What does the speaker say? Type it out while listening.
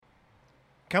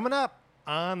Coming up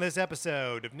on this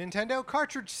episode of Nintendo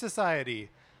Cartridge Society,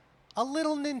 a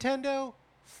little Nintendo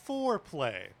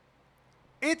foreplay.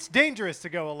 It's dangerous to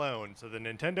go alone, so the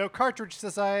Nintendo Cartridge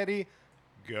Society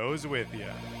goes with you.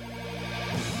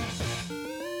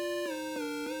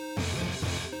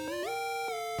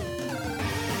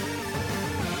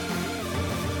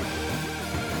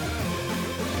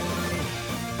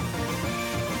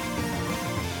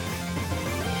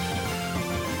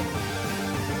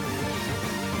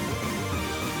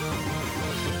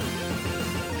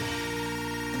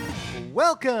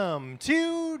 Welcome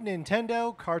to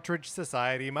Nintendo Cartridge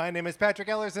Society. My name is Patrick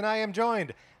Ellers, and I am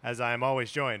joined, as I am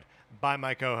always joined, by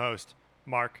my co-host,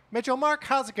 Mark Mitchell. Mark,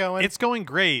 how's it going? It's going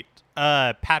great.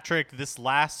 Patrick, this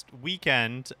last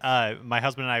weekend, my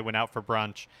husband and I went out for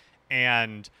brunch,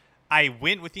 and I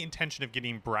went with the intention of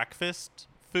getting breakfast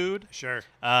food. Sure.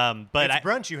 But it's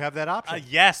brunch. You have that option.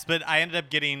 Yes, but I ended up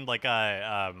getting like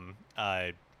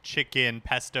a chicken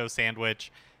pesto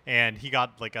sandwich, and he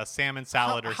got like a salmon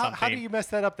salad or something. How do you mess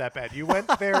that up that bad? You went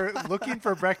there looking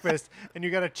for breakfast, and you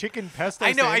got a chicken pesto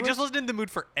I know. sandwich? I just wasn't in the mood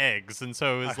for eggs, and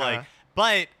so it was like.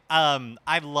 But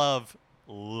I love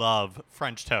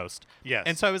French toast. Yes.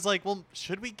 And so I was like, well,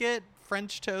 should we get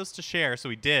French toast to share? So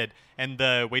we did. And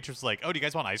the waitress was like, oh, do you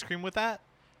guys want ice cream with that?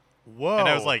 Whoa. And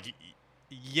I was like,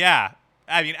 yeah.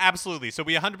 I mean, absolutely. So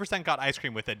we 100% got ice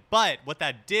cream with it. But what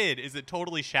that did is it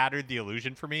totally shattered the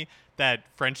illusion for me that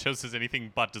French toast is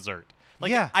anything but dessert.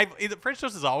 Like, Yeah. French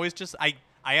toast is always just, I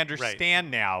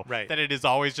understand now that it has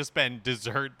always just been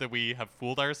dessert that we have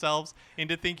fooled ourselves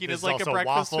into thinking This is like is a also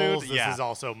breakfast waffles. food. This Yeah. is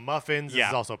also muffins. This Yeah.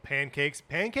 is also pancakes.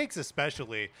 Pancakes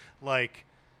especially, like,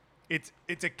 it's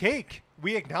a cake.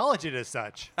 We acknowledge it as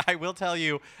such. I will tell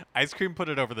you, ice cream put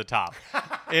it over the top.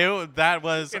 That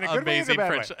was In a good way or amazing the bad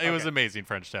French. way? It was Okay. amazing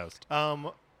French toast.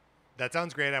 That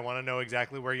sounds great. I want to know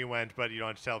exactly where you went, but you don't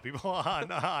have to tell people on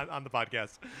the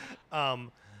podcast.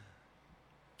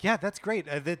 Yeah, that's great.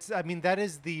 That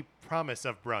is the promise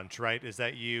of brunch, right? Is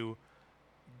that you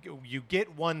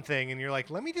get one thing and you're like,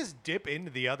 let me just dip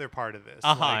into the other part of this.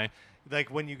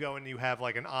 Like when you go and you have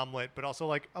like an omelet, but also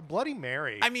like a Bloody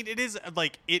Mary. I mean, it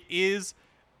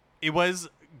was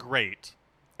great.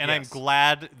 And I'm Yes.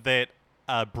 glad that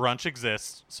brunch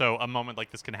exists, so a moment like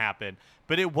this can happen.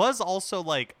 But it was also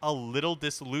like a little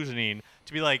disillusioning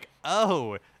to be like,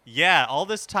 oh, yeah, all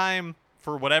this time,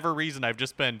 for whatever reason, I've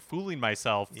just been fooling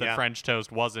myself that Yeah. French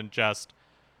toast wasn't just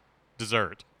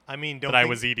dessert I mean, that I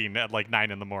was eating at like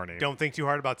 9 a.m. Don't think too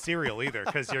hard about cereal either,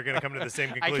 because you're going to come to the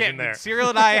same conclusion there. Cereal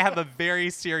and I have a very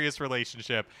serious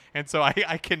relationship, and so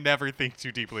I can never think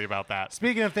too deeply about that.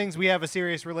 Speaking of things we have a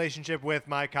serious relationship with,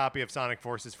 my copy of Sonic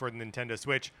Forces for the Nintendo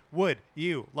Switch. Would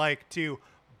you like to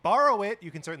borrow it?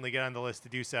 You can certainly get on the list to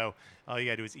do so. All you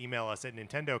got to do is email us at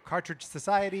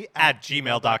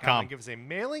nintendocartridgesociety@gmail.com and give us a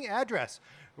mailing address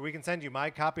where we can send you my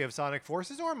copy of Sonic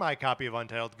Forces or my copy of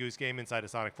Untitled Goose Game inside a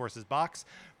Sonic Forces box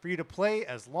for you to play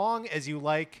as long as you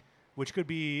like, which could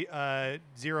be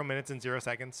 0 minutes and 0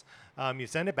 seconds. You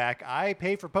send it back. I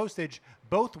pay for postage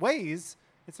both ways.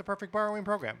 It's the perfect borrowing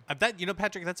program.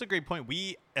 Patrick, that's a great point.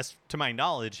 We, as to my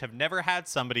knowledge, have never had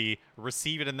somebody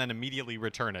receive it and then immediately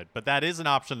return it. But that is an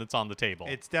option that's on the table.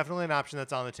 It's definitely an option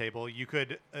that's on the table. You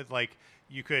could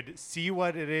you could see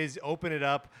what it is, open it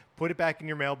up, put it back in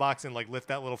your mailbox, and like lift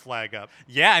that little flag up.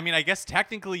 Yeah, I mean, I guess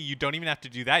technically you don't even have to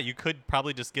do that. You could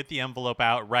probably just get the envelope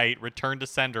out, return to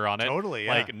sender on it. Totally,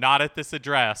 yeah. Like, not at this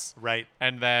address. Right.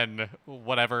 And then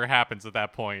whatever happens at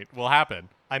that point will happen.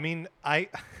 I mean, at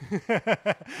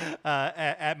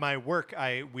my work,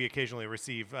 we occasionally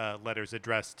receive letters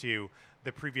addressed to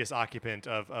the previous occupant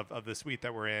of the suite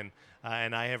that we're in,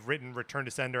 and I have written return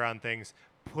to sender on things,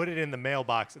 put it in the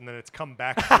mailbox, and then it's come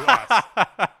back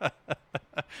to us.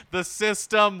 The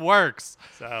system works.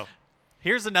 So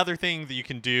here's another thing that you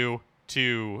can do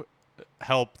to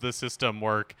help the system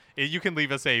work. You can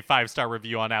leave us a 5-star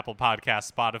review on Apple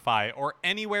Podcasts, Spotify, or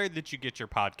anywhere that you get your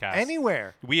podcasts.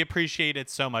 Anywhere. We appreciate it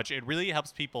so much. It really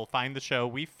helps people find the show,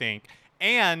 we think.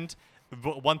 And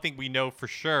one thing we know for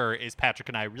sure is Patrick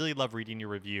and I really love reading your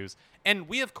reviews. And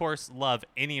we, of course, love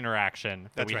any interaction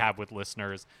that we have with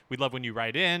listeners. We love when you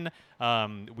write in.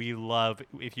 We love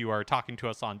if you are talking to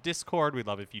us on Discord. We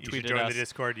love if you tweet at us. You should join the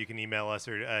Discord. You can email us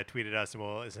or tweet at us, and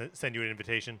we'll send you an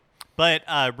invitation. But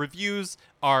reviews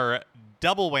are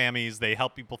double whammies. They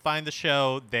help people find the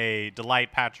show. They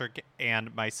delight Patrick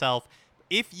and myself.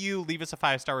 If you leave us a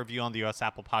 5-star review on the US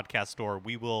Apple Podcast Store,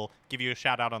 we will give you a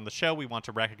shout out on the show. We want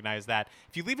to recognize that.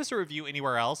 If you leave us a review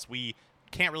anywhere else, we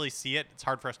can't really see it. It's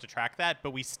hard for us to track that,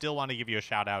 but we still want to give you a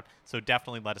shout out. So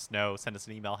definitely let us know. Send us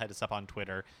an email, hit us up on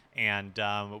Twitter, and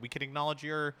we can acknowledge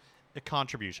your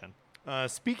contribution.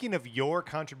 Speaking of your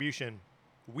contribution,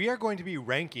 we are going to be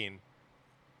ranking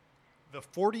the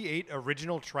 48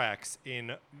 original tracks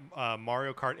in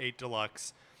Mario Kart 8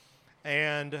 Deluxe,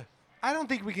 and I don't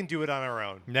think we can do it on our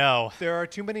own. No. There are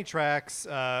too many tracks,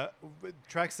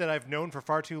 tracks that I've known for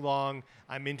far too long.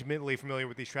 I'm intimately familiar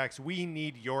with these tracks. We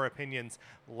need your opinions.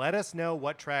 Let us know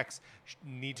what tracks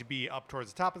need to be up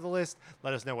towards the top of the list.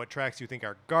 Let us know what tracks you think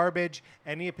are garbage.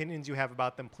 Any opinions you have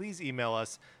about them, please email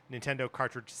us, Nintendo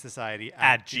Cartridge Society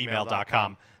at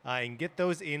gmail.com. And get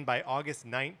those in by August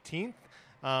 19th.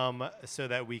 So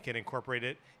that we can incorporate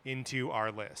it into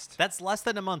our list. That's less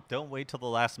than a month. Don't wait till the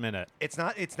last minute. It's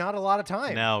not a lot of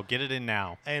time. No, get it in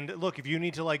now. And look, if you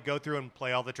need to like go through and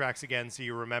play all the tracks again so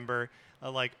you remember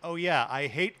like, oh yeah, I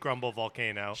hate Grumble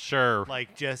Volcano. Sure.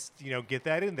 Like just, get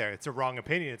that in there. It's a wrong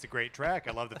opinion. It's a great track.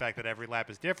 I love the fact that every lap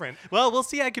is different. Well, we'll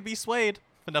see. I could be swayed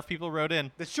if enough people wrote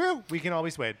in. That's true. We can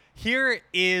always wait. Here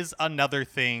is another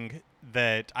thing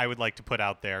that I would like to put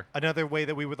out there. Another way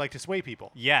that we would like to sway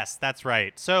people. Yes, that's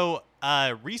right. So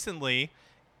recently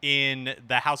in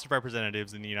the House of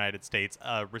Representatives in the United States,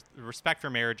 Respect for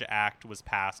Marriage Act was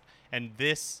passed. And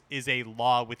this is a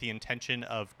law with the intention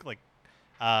of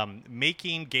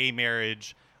making gay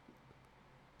marriage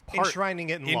enshrining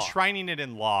it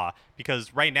in law,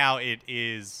 because right now it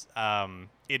is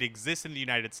it exists in the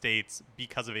United States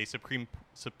because of a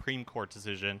Supreme Court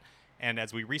decision. And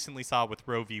as we recently saw with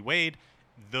Roe v. Wade,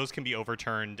 those can be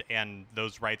overturned and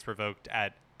those rights revoked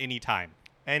at any time.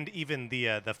 And even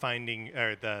the finding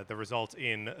or the result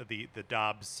in the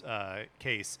Dobbs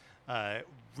case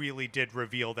really did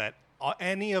reveal that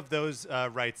any of those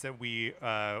rights that we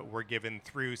were given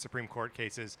through Supreme Court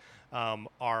cases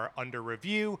are under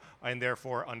review and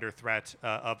therefore under threat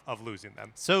of losing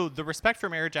them. So the Respect for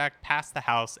Marriage Act passed the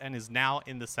House and is now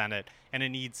in the Senate, and it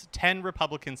needs 10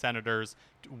 Republican senators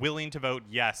willing to vote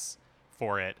yes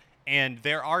for it. And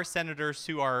there are senators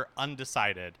who are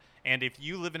undecided. And if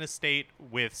you live in a state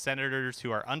with senators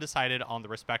who are undecided on the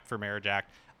Respect for Marriage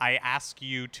Act, I ask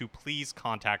you to please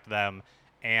contact them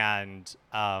and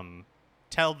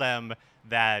tell them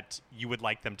that you would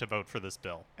like them to vote for this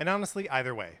bill. And honestly,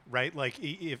 either way, right? Like,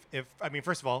 if I mean,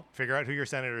 first of all, figure out who your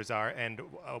senators are and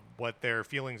what their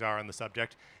feelings are on the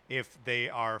subject. If they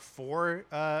are for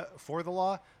the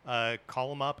law, call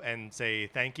them up and say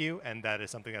thank you, and that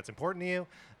is something that's important to you.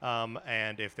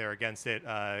 And if they're against it,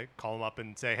 call them up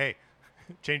and say, hey,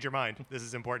 change your mind. This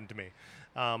is important to me.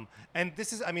 And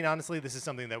this is, I mean, honestly, this is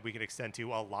something that we can extend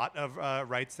to a lot of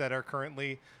rights that are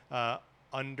currently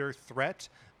under threat.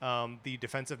 The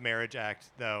Defense of Marriage Act,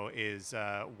 though, is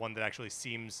one that actually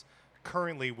seems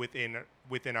currently within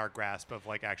our grasp of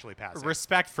like actually passing.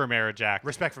 Respect for Marriage Act.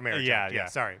 Respect for Marriage Act. Yeah.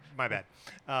 Sorry, my bad.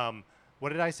 What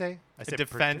did I say? I said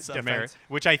Defense of Marriage,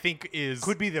 which I think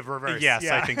could be the reverse. Yes,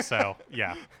 yeah. I think so.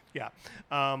 Yeah. Yeah.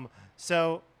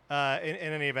 So in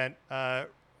any event,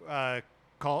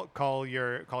 call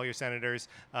your senators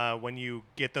when you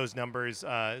get those numbers.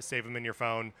 Save them in your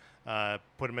phone.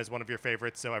 Put them as one of your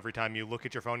favorites, so every time you look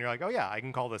at your phone, you're like, oh yeah, I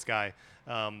can call this guy.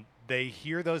 They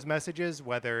hear those messages,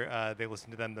 whether they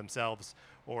listen to them themselves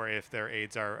or if their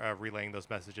aides are relaying those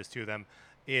messages to them.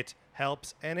 It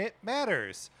helps and it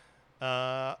matters.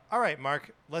 All right,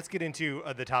 Mark, let's get into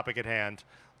the topic at hand.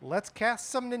 Let's cast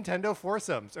some Nintendo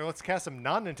foursomes, or let's cast some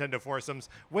non-Nintendo foursomes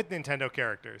with Nintendo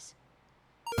characters.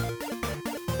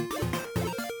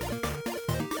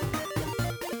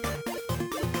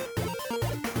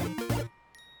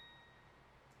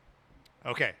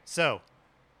 Okay, so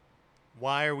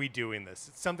why are we doing this?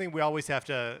 It's something we always have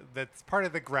to, that's part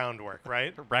of the groundwork,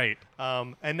 right? Right.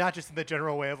 And not just in the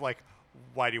general way of like,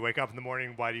 why do you wake up in the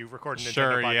morning? Why do you record a Nintendo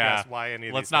sure, podcast? Yeah. Why any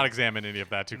of Let's these not things? Examine any of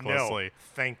that too closely. No,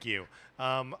 thank you.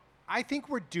 I think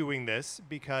we're doing this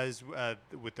because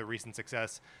with the recent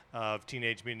success of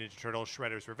Teenage Mutant Ninja Turtles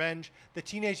Shredder's Revenge, the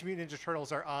Teenage Mutant Ninja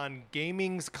Turtles are on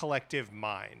gaming's collective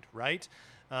mind, right?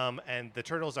 And the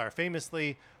Turtles are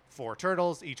famously 4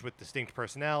 turtles, each with distinct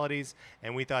personalities,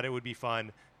 and we thought it would be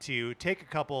fun to take a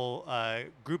couple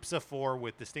groups of 4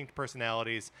 with distinct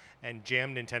personalities and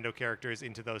jam Nintendo characters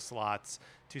into those slots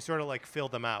to sort of like fill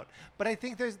them out. But I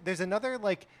think there's another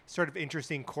like sort of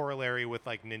interesting corollary with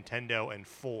like Nintendo and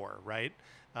 4, right?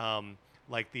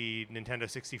 Like the Nintendo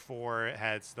 64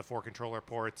 has the 4 controller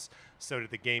ports, so did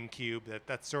the GameCube.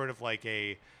 That's sort of like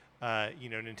a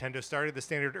Nintendo started the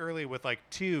standard early with like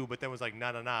 2, but then was like,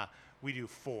 nah, we do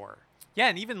 4. Yeah,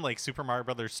 and even like Super Mario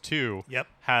Brothers 2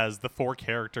 has the 4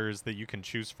 characters that you can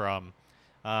choose from.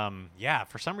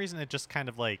 For some reason it just kind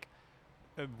of like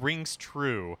rings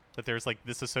true that there's like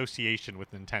this association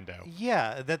with Nintendo.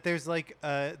 Yeah, that there's like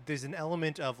there's an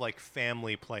element of like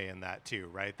family play in that too,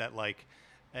 right? That like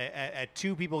at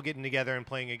 2 people getting together and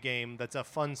playing a game, that's a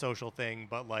fun social thing.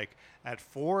 But like at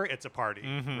 4, it's a party,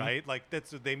 right? Like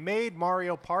they made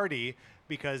Mario Party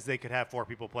because they could have 4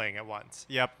 people playing at once.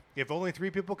 Yep. If only 3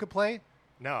 people could play,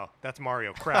 no, that's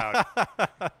Mario crowd,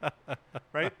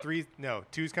 right?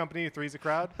 2's company, 3's a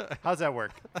crowd. How's that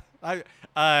work?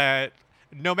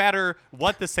 No matter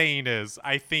what the saying is,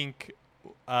 I think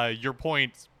your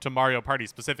point to Mario Party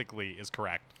specifically is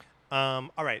correct. All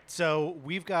right, so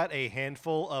we've got a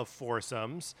handful of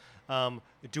foursomes.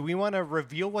 Do we want to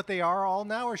reveal what they are all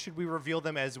now, or should we reveal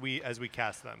them as we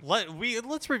cast them?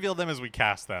 Let's reveal them as we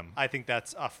cast them. I think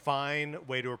that's a fine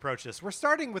way to approach this. We're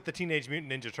starting with the Teenage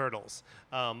Mutant Ninja Turtles.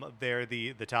 They're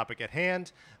the topic at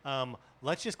hand.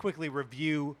 Let's just quickly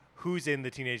review who's in the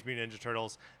Teenage Mutant Ninja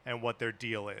Turtles and what their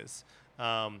deal is.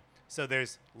 So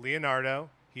there's Leonardo.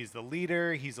 He's the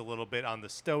leader. He's a little bit on the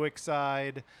stoic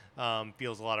side.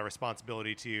 Feels a lot of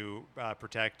responsibility to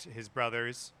protect his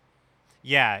brothers.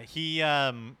 Yeah, he's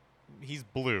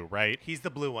blue, right? He's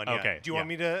the blue one. Okay. Yeah. Do you want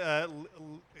me to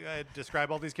describe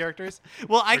all these characters?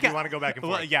 Well, do you want to go back and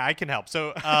forth? Well, yeah, I can help.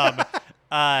 So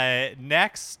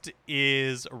next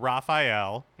is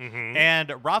Raphael,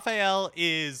 and Raphael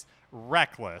is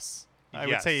reckless. I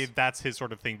would say that's his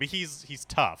sort of thing, but he's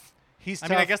tough. He's I tough.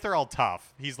 mean, I guess they're all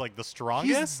tough. He's like the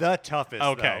strongest. He's the toughest.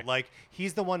 Okay. Though. Like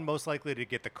he's the one most likely to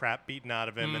get the crap beaten out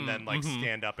of him and then like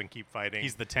stand up and keep fighting.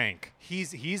 He's the tank. He's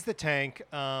the tank,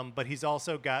 but he's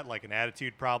also got like an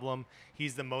attitude problem.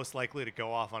 He's the most likely to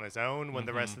go off on his own when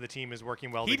the rest of the team is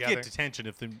working well He'd together. get detention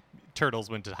if the Turtles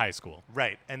went to high school.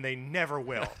 Right, and they never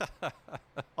will.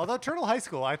 Although Turtle High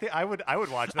School, I think I would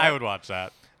watch that. I would watch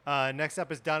that. Next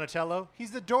up is Donatello.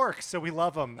 He's the dork, so we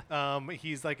love him.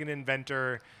 He's like an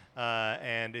inventor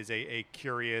and is a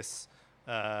curious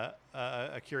boy.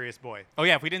 Oh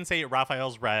yeah, if we didn't say it,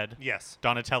 Raphael's red. Yes.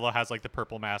 Donatello has like the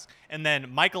purple mask, and then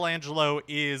Michelangelo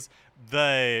is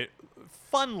the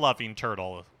fun-loving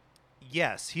turtle.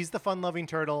 Yes, he's the fun-loving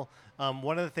turtle.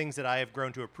 One of the things that I have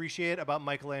grown to appreciate about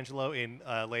Michelangelo in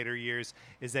later years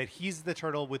is that he's the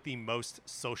turtle with the most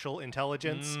social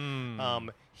intelligence.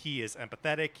 He is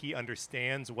empathetic. He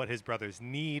understands what his brothers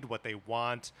need, what they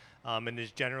want, and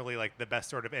is generally like the best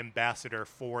sort of ambassador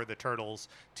for the turtles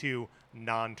to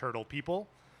non-turtle people.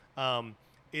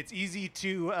 It's easy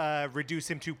to reduce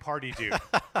him to party dude.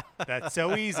 That's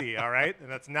so easy, all right?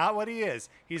 And that's not what he is.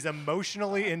 He's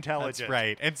emotionally intelligent. That's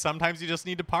right. And sometimes you just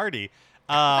need to party.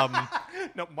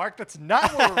 No, Mark, that's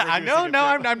not what we're reducing him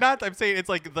to. I'm not. I'm saying it's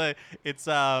like it's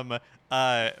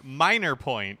minor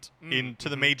point into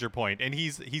the major point, and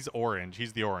he's orange.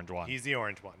 He's the orange one. He's the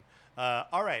orange one.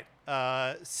 All right.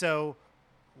 So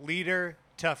leader,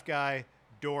 tough guy,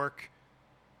 dork,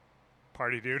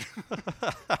 party dude.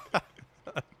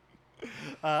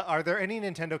 Are there any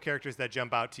Nintendo characters that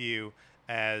jump out to you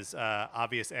as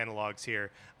obvious analogs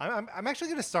here? I'm actually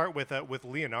going to start with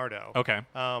Leonardo. Okay.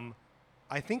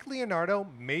 I think Leonardo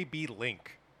may be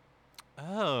Link.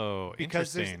 Oh,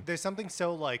 Because interesting. there's something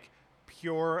so like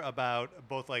pure about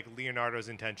both like Leonardo's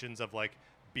intentions of like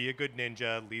be a good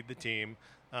ninja, lead the team,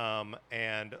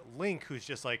 and Link, who's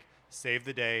just like save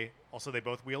the day. Also, they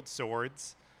both wield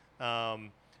swords.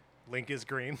 Link is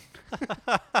green,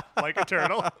 like a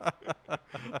turtle.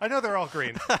 I know they're all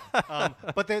green,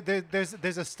 but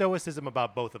there's a stoicism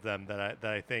about both of them that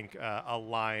I think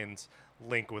aligns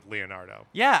Link with Leonardo.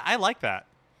 Yeah, I like that.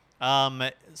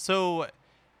 So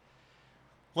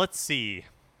let's see.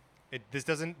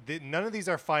 None of these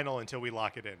are final until we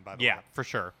lock it in, by the way. Yeah, for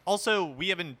sure. Also, we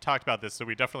haven't talked about this, so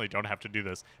we definitely don't have to do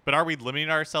this. But are we limiting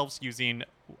ourselves using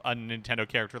a Nintendo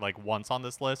character like once on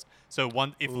this list? So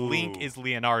if Link is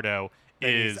Leonardo,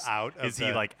 Then he's out of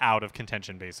he like out of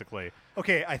contention basically?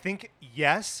 Okay, I think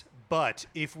yes, but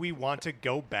if we want to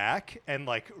go back and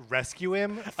like rescue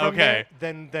him from Okay.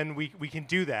 there, then we can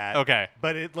do that. Okay.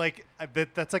 But it like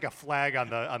that's like a flag on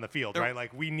the field, right?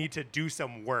 Like we need to do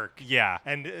some work. Yeah.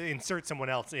 And insert someone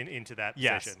else into that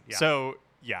Yes. position. Yeah. So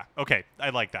yeah. Okay. I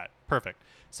like that. Perfect.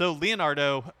 So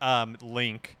Leonardo,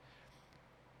 Link,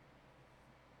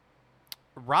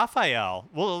 Raphael.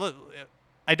 Well,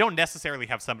 I don't necessarily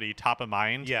have somebody top of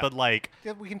mind. Yeah. But like,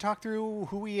 Yeah, we can talk through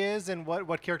who he is and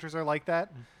what characters are like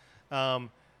that.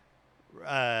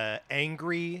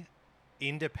 Angry,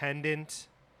 independent.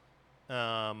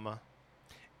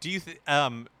 do you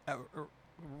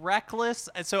reckless?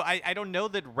 So I don't know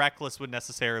that reckless would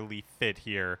necessarily fit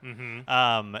here.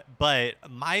 But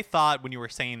my thought when you were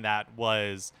saying that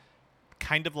was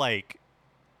kind of like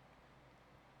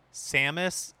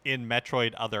Samus in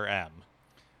Metroid Other M.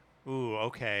 Ooh,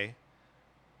 okay.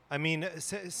 I mean,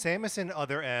 Samus and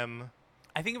Other M.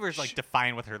 I think of her as like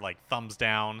defiant with her like thumbs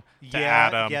down to Yeah,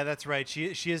 Adam. yeah, that's right.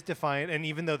 She is defiant, and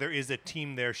even though there is a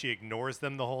team there, she ignores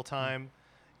them the whole time.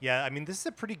 Yeah, I mean, this is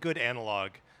a pretty good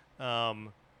analog.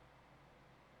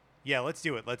 Yeah, let's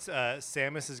do it. Let's.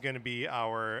 Samus is going to be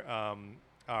our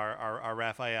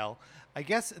Raphael. I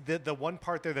guess the one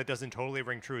part there that doesn't totally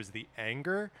ring true is the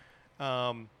anger,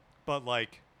 but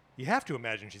like you have to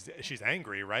imagine she's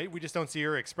angry, right? We just don't see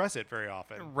her express it very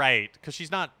often. Right, because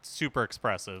she's not super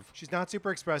expressive. She's not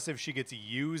super expressive. She gets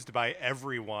used by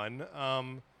everyone.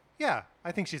 Yeah,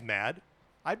 I think she's mad.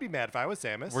 I'd be mad if I was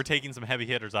Samus. We're taking some heavy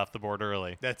hitters off the board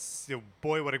early. That's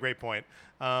boy, what a great point.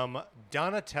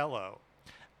 Donatello.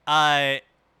 I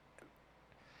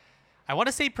want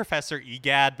to say Professor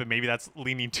Egad, but maybe that's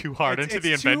leaning too hard into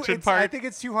the invention part. I think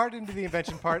it's too hard into the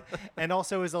invention part, and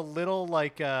also is a little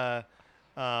like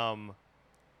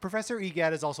Professor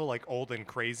Egad is also like old and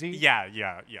crazy. Yes.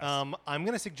 I'm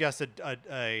gonna suggest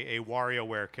a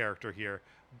WarioWare character here,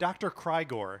 Dr.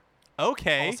 Krygor.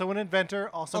 Okay. Also an inventor,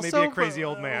 also maybe a crazy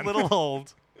old man. A little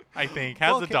old, I think.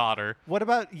 Has a daughter. What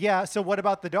about so what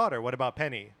about the daughter? What about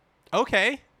Penny?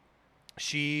 Okay.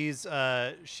 She's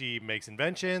she makes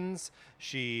inventions.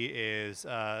 She is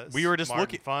we were just smart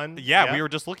looking and fun. Yeah, we were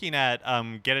just looking at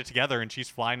Get It Together, and she's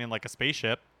flying in like a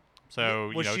spaceship.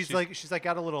 So well, she's like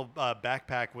got a little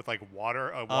backpack with like a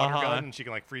water gun, and she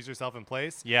can like freeze herself in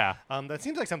place. Yeah. That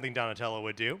seems like something Donatello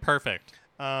would do. Perfect.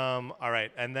 All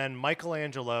right, and then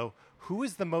Michelangelo, who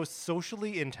is the most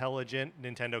socially intelligent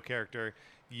Nintendo character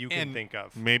you can think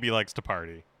of, maybe likes to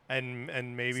party, and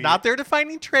maybe it's not their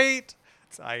defining trait.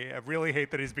 I really hate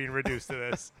that he's being reduced to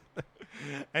this.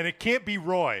 And it can't be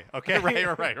Roy, okay?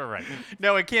 Right.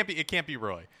 No, it can't be. It can't be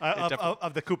Roy.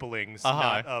 Of the Koopalings,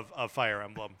 not of Fire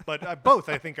Emblem. But both,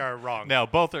 I think, are wrong. No,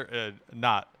 both are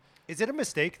not. Is it a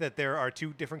mistake that there are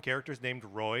two different characters named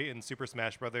Roy in Super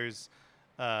Smash Brothers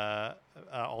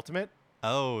Ultimate?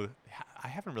 Oh, I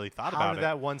haven't really thought about it. How did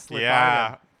that one slip by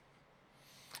them?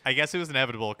 I guess it was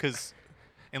inevitable because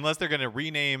unless they're going to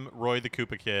rename Roy the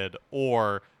Koopa Kid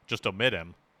or just omit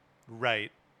him.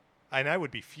 Right. And I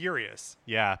would be furious.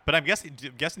 Yeah, but I'm guessing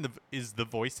is the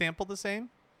voice sample the same?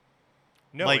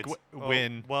 No, like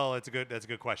when. Well, that's a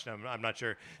good question. I'm not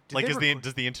sure. Like,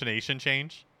 does the intonation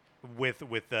change with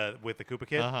the Koopa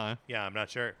Kid? Yeah, I'm not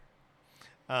sure.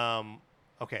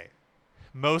 Okay.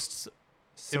 Most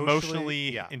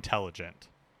emotionally intelligent.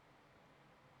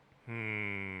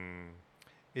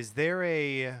 Is there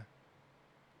a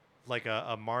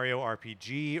Mario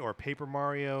RPG or Paper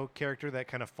Mario character that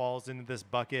kind of falls into this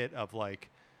bucket of like?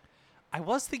 I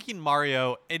was thinking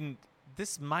Mario, and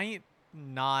this might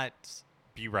not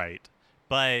be right,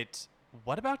 but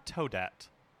what about Toadette?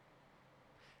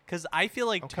 Because I feel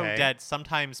like Toadette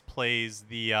sometimes plays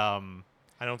the. I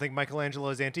don't think Michelangelo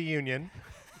is anti-union.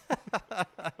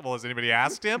 Well, has anybody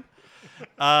asked him?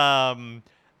 I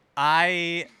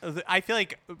feel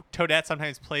like Toadette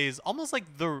sometimes plays almost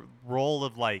like the role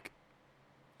of like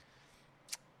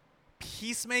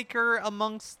peacemaker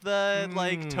amongst the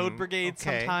like Toad Brigade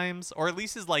sometimes, or at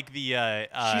least is like the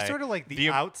she's sort of like the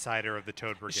outsider of the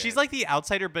Toad Brigade. She's like the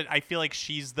outsider, but I feel like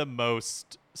she's the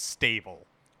most stable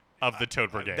of the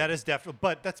Toad Brigade. That is definitely,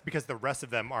 but that's because the rest of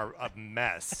them are a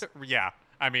mess. Yeah.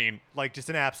 I mean, like just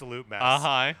an absolute mess.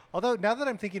 Although now that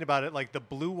I'm thinking about it, like the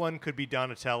blue one could be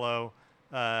Donatello,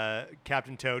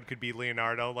 Captain Toad could be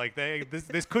Leonardo. Like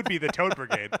this could be the Toad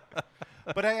Brigade.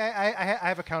 But I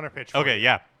have a counter pitch. For you.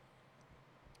 Yeah.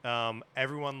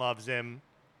 Everyone loves him.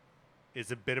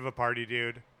 Is a bit of a party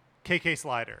dude. KK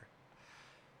Slider.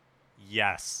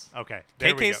 Yes. Okay.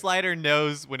 KK Slider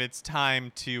knows when it's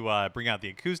time to bring out the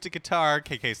acoustic guitar.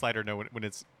 KK Slider knows when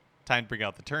it's time to bring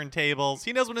out the turntables.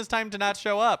 He knows when it's time to not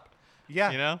show up.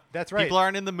 Yeah, you know? That's right. People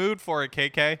aren't in the mood for it,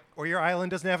 KK. Or your island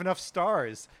doesn't have enough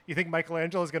stars. You think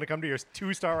Michelangelo is going to come to your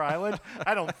 2-star island?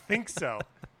 I don't think so.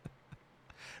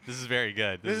 This is very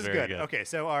good. This is very good. Okay,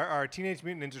 so our Teenage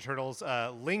Mutant Ninja Turtles,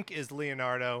 Link is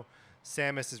Leonardo,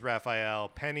 Samus is Raphael,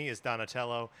 Penny is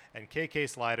Donatello, and KK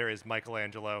Slider is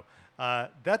Michelangelo.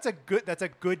 That's a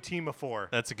good team of 4.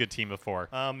 That's a good team of 4.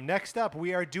 Next up,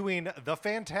 we are doing the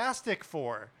Fantastic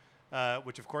Four,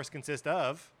 which of course consists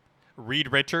of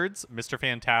Reed Richards, Mr.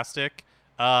 Fantastic,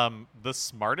 the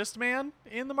smartest man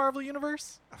in the Marvel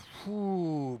Universe.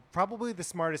 Ooh, probably the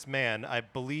smartest man. I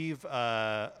believe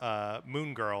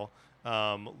Moon Girl,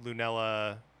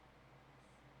 Lunella.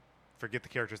 Forget the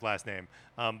character's last name,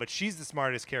 but she's the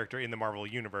smartest character in the Marvel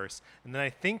Universe. And then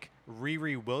I think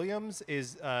Riri Williams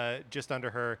is just under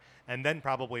her, and then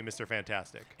probably Mr.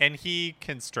 Fantastic. And he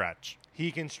can stretch.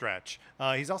 He can stretch.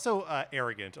 He's also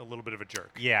arrogant, a little bit of a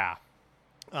jerk. Yeah.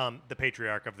 The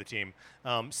patriarch of the team.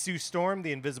 Sue Storm,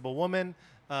 the Invisible Woman.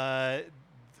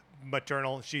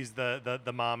 maternal. She's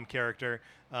the mom character.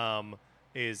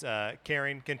 Is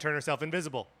Karen, can turn herself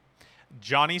invisible.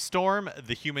 Johnny Storm,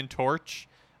 the Human Torch,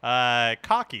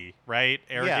 cocky, right?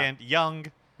 Arrogant, young,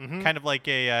 kind of like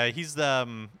he's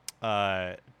the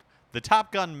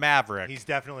Top Gun Maverick. He's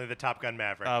definitely the Top Gun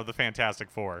Maverick of the Fantastic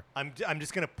Four. I'm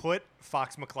just gonna put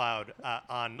Fox McCloud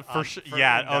on. For sure.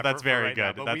 Yeah. Oh, that's very right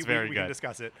good. Now, That's very we good. can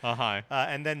discuss it.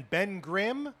 And then Ben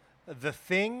Grimm, the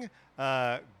Thing,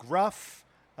 gruff,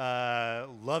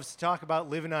 loves to talk about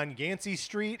living on Yancey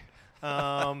Street.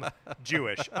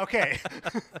 Jewish. Okay.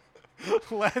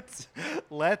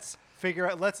 let's figure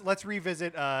out. Let's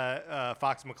revisit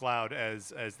Fox McCloud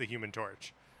as the Human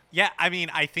Torch. Yeah, I mean,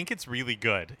 I think it's really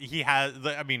good. He has,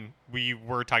 we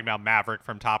were talking about Maverick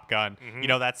from Top Gun. You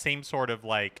know, that same sort of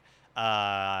like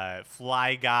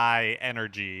fly guy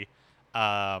energy.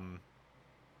 And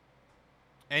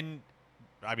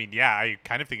I mean, yeah, I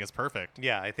kind of think it's perfect.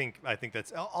 Yeah, I think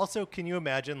that's also. Can you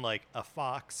imagine like a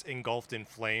fox engulfed in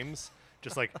flames,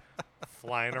 just like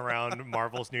flying around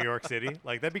Marvel's New York City?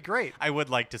 Like that'd be great. I would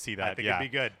like to see that. I think yeah,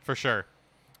 it'd be good for sure.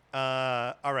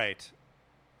 All right.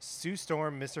 Sue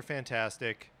Storm, Mr.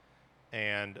 Fantastic,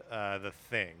 and the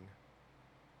Thing.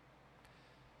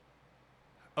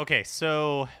 Okay,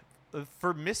 so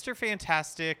for Mr.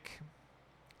 Fantastic,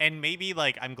 and maybe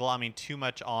like I'm glomming too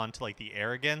much on to like the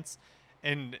arrogance,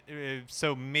 and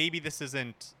so maybe this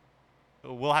isn't.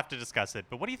 We'll have to discuss it.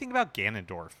 But what do you think about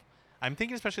Ganondorf? I'm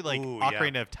thinking especially like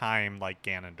Ocarina of Time, like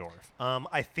Ganondorf.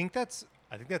 I think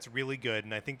that's really good,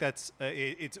 and I think that's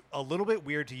it's a little bit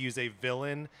weird to use a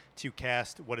villain to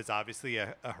cast what is obviously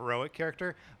a heroic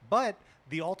character, but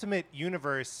the Ultimate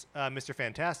Universe, Mr.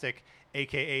 Fantastic,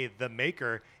 aka the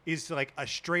Maker, is like a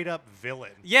straight up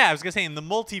villain. Yeah, I was gonna say in the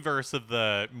multiverse of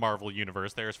the Marvel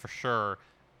universe, there's for sure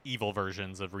evil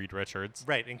versions of Reed Richards,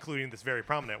 right, including this very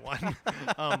prominent one.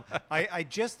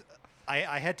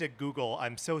 I had to Google.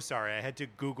 I'm so sorry. I had to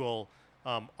Google.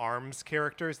 ARMS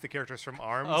characters, the characters from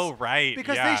ARMS. Oh, right.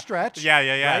 Because they stretch.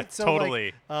 Yeah. Right? So,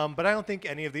 totally. Like, but I don't think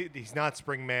any of he's not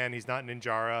Springman. He's not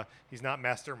Ninjara. He's not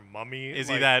Master Mummy. Is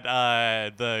he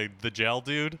that the gel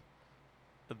dude?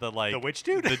 The witch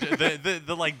dude?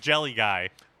 the like jelly guy.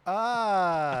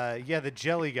 Yeah, the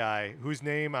jelly guy whose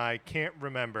name I can't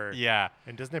remember. Yeah.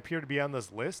 And doesn't appear to be on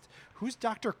this list. Who's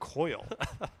Dr. Coyle?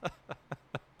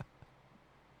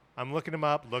 I'm looking him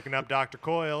up, Dr.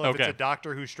 Coyle. If it's a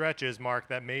doctor who stretches, Mark,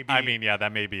 that may be... I mean, yeah,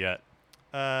 that may be it.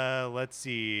 Let's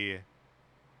see.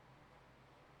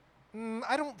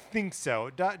 I don't think so.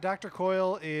 Dr.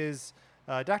 Coyle is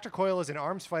an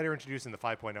arms fighter introduced in the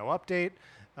 5.0 update.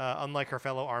 Unlike her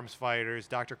fellow arms fighters,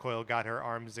 Dr. Coyle got her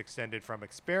arms extended from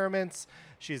experiments.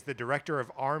 She's the director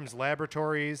of Arms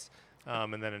Laboratories.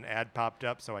 And then an ad popped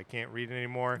up, so I can't read it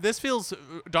anymore. This feels...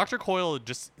 Dr. Coyle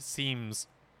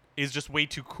is just way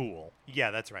too cool.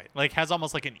 Yeah, that's right. Like, has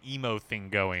almost like an emo thing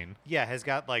going. Yeah, has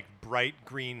got like bright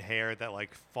green hair that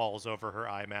like falls over her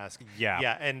eye mask. Yeah.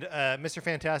 Yeah, and Mr.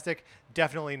 Fantastic,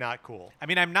 definitely not cool. I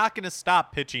mean, I'm not going to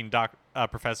stop pitching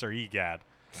Professor Egad.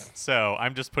 So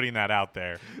I'm just putting that out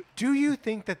there. Do you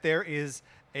think that there is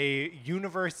a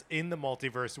universe in the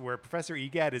multiverse where Professor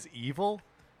Egad is evil?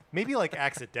 Maybe like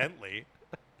accidentally.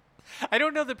 I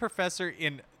don't know the professor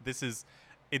in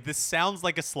this sounds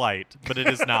like a slight, but it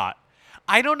is not.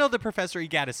 I don't know that Professor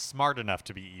Egad is smart enough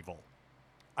to be evil.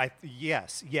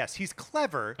 Yes, he's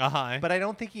clever, Uh-huh. but I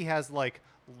don't think he has like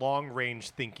long-range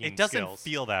thinking It doesn't skills.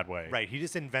 feel that way. Right, he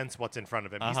just invents what's in front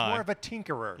of him. Uh-huh. He's more of a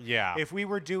tinkerer. Yeah. If we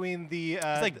were doing the...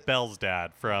 It's like Belle's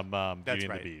dad from Beauty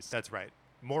and the Beast. That's right.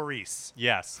 Maurice.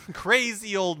 Yes.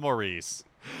 Crazy old Maurice.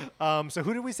 So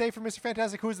who did we say for Mr.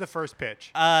 Fantastic? Who's the first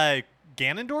pitch?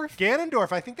 Ganondorf?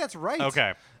 Ganondorf. I think that's right.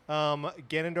 Okay.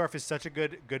 Ganondorf is such a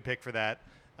good pick for that.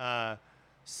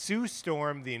 Sue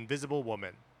Storm, the Invisible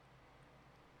Woman.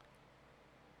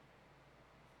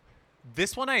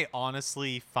 This one I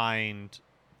honestly find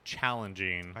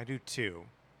challenging. I do too.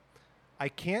 I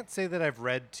can't say that I've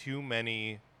read too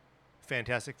many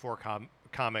Fantastic Four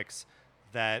comics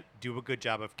that do a good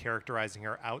job of characterizing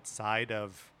her outside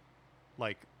of,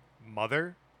 like,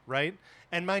 Mother, right?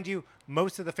 And mind you,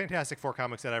 most of the Fantastic Four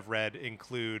comics that I've read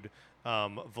include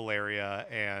Valeria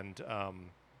and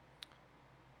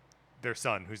their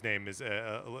son, whose name is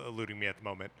eluding me at the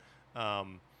moment.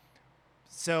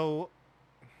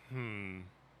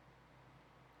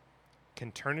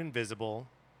 Can turn invisible.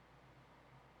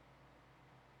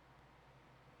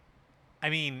 I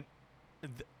mean,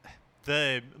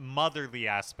 the motherly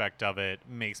aspect of it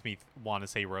makes me want to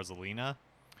say Rosalina.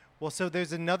 Well, so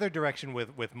there's another direction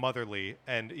with motherly,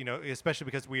 and especially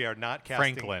because we are not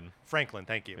casting Franklin. Franklin,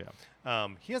 thank you. Yeah.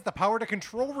 He has the power to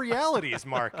control realities,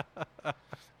 Mark.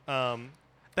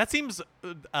 That seems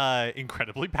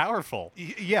incredibly powerful.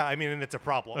 Yeah, I mean, and it's a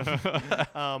problem.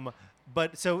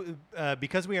 But so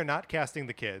because we are not casting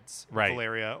the kids, Right.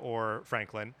 Valeria or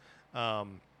Franklin,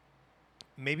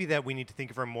 maybe that we need to think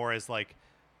of her more as like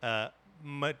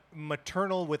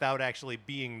maternal without actually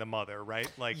being the mother, right?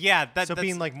 Like, Yeah, so that's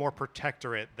being like more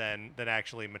protectorate than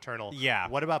actually maternal. Yeah.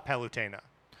 What about Palutena?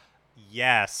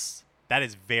 Yes, that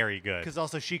is very good. Because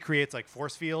also she creates like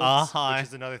force fields, Uh-huh. which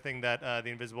is another thing that the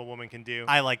Invisible Woman can do.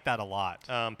 I like that a lot.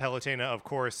 Palutena, of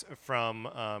course, from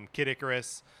Kid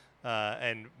Icarus,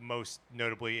 and most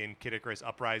notably in Kid Icarus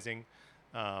Uprising.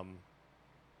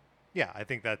 Yeah, I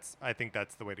think that's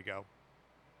the way to go.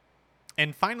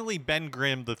 And finally, Ben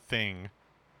Grimm, the Thing.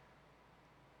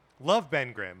 Love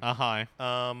Ben Grimm. Uh-huh.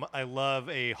 I love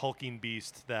a hulking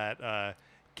beast that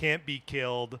can't be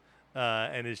killed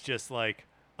and is just like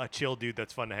a chill dude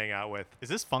that's fun to hang out with. Is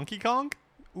this Funky Kong?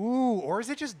 Ooh, or is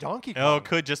it just Donkey Kong? Oh, it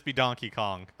could just be Donkey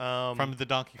Kong Um, from the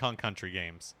Donkey Kong Country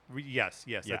games. Yes,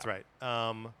 Yeah. that's right.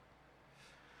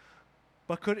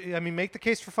 But make the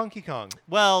case for Funky Kong?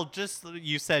 Well, just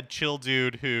you said chill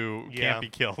dude who Yeah. can't be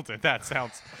killed, and that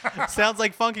sounds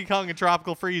like Funky Kong and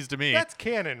Tropical Freeze to me. That's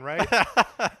canon, right?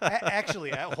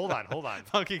 Actually, hold on.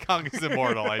 Funky Kong is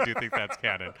immortal. I do think that's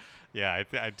canon. Yeah,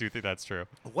 I do think that's true.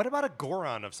 What about a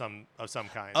Goron of some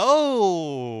kind?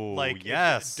 Oh, like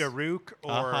yes. Daruk,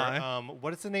 or Uh-huh.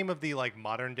 what is the name of the like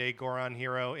modern day Goron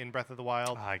hero in Breath of the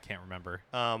Wild? I can't remember.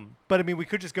 But I mean, we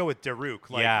could just go with Daruk.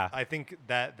 Like, Yeah. I think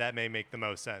that may make the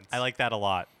most sense. I like that a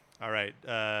lot. All right,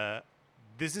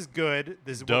 this is good.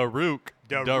 This is Daruk.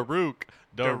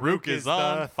 Daruk is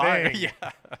on the fire. thing.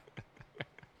 Yeah.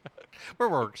 We're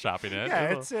workshopping it.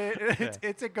 Yeah,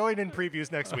 it's going in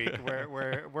previews next week.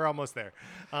 We're almost there.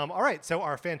 All right, so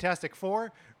our Fantastic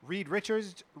Four: Reed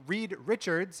Richards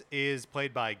is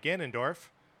played by Ganondorf.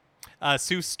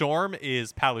 Sue Storm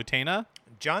is Palutena,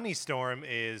 Johnny Storm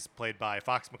is played by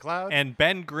Fox McCloud. and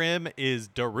Ben Grimm is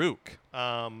Daruk.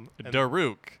 And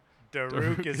Daruk.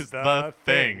 Daruk is is the the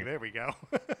thing. thing. There we go.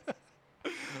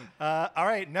 All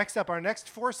right, next up, our next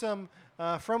foursome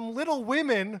from Little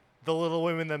Women, the Little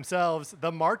Women themselves,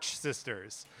 the March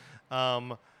Sisters.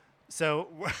 So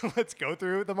let's go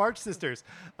through the March Sisters.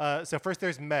 So first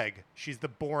there's Meg. She's the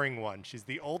boring one. She's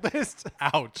the oldest.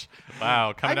 Ouch.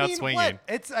 Wow, coming out swinging.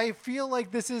 What? I feel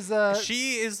like this is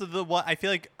She is the one. I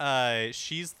feel like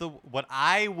she's the. What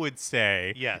I would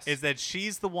say Yes. is that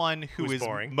she's the one who Who's is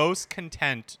boring. most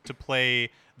content to play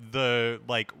the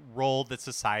like role that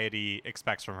society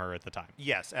expects from her at the time.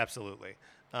 Yes, absolutely.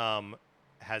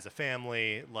 Has a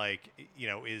family,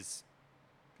 is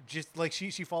just like she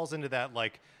falls into that,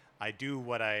 like, I do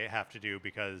what I have to do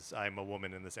because I'm a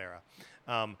woman in this era.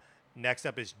 Next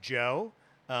up is Joe.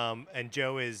 And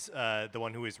Joe is the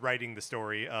one who is writing the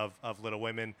story of Little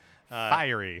Women.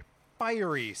 Fiery.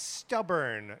 Fiery,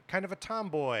 stubborn, kind of a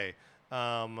tomboy,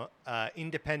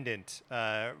 independent,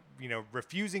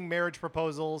 refusing marriage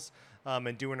proposals,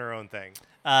 and doing her own thing.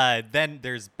 Then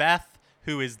there's Beth,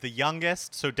 who is the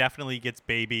youngest, so definitely gets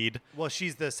babied. Well,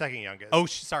 she's the second youngest. Oh,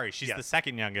 sorry, she's Yes. the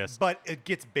second youngest. But it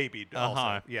gets babied also.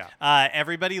 Uh-huh. Yeah.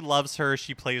 Everybody loves her.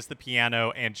 She plays the piano,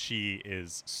 and she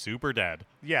is super dead.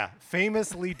 Yeah.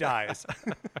 Famously dies.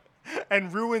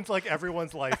 And ruins like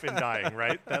everyone's life in dying,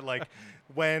 right? That like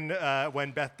when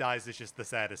Beth dies, it's just the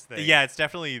saddest thing. Yeah, it's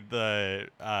definitely the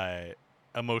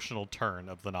emotional turn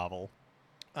of the novel.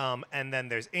 And then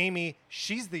there's Amy.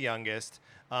 She's the youngest.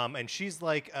 And she's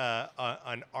like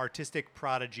an artistic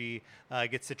prodigy,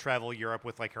 gets to travel Europe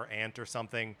with like her aunt or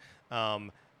something,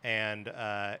 and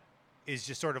is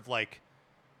just sort of like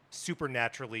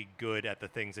supernaturally good at the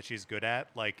things that she's good at,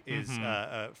 like is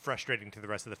frustrating to the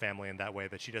rest of the family in that way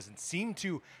that she doesn't seem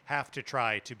to have to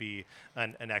try to be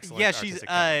an excellent Yeah, artistic she's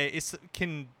talent.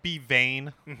 can be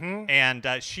vain, and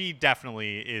she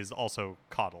definitely is also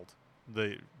coddled,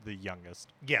 the youngest.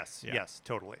 Yes, Yeah. yes,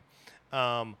 totally.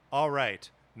 All right.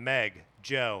 Meg,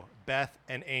 Joe, Beth,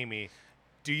 and Amy,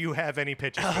 do you have any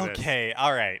pitches for this? Okay,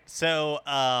 all right. So,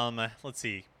 let's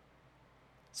see.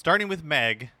 Starting with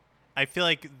Meg, I feel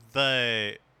like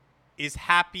is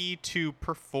happy to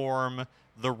perform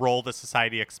the role that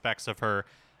society expects of her.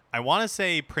 I want to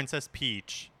say Princess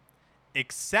Peach,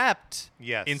 except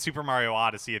Yes. in Super Mario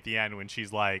Odyssey at the end when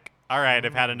she's like, "All right,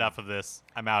 I've had enough of this.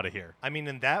 I'm out of here." I mean,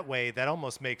 in that way, that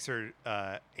almost makes her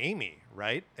Amy,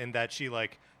 right? In that she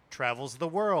like travels the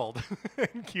world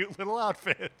in cute little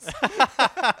outfits.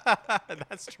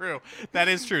 That's true. That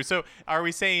is true. So, are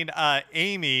we saying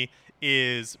Amy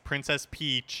is Princess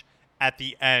Peach at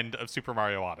the end of Super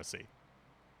Mario Odyssey?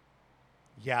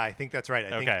 Yeah, I think that's right. I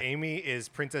think Okay. Amy is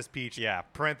Princess Peach. Yeah.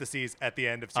 Parentheses at the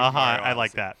end of Super Mario Odyssey. I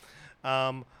like that.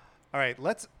 All right,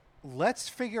 let's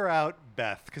figure out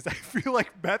Beth, because I feel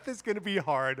like Beth is going to be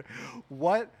hard.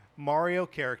 What Mario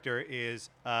character is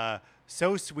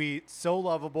so sweet, so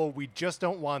lovable? We just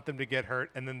don't want them to get hurt,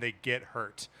 and then they get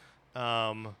hurt.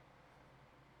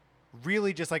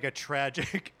 Really, just like a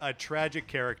tragic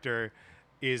character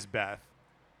is Beth.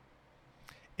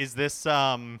 Is this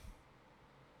the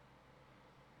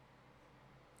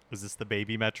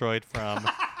baby Metroid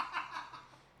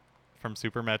from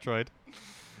Super Metroid?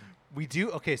 We do.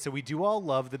 Okay, so we do all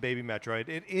love the baby Metroid.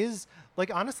 It is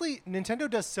like, honestly, Nintendo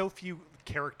does so few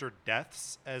character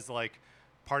deaths as like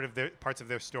parts of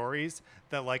their stories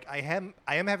that like I am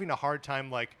having a hard time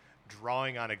like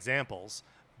drawing on examples.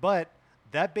 But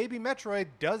that baby Metroid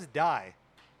does die.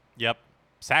 Yep.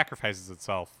 Sacrifices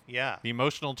itself. Yeah. The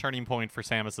emotional turning point for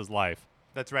Samus's life.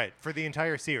 That's right. For the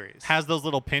entire series. Has those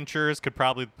little pinchers, could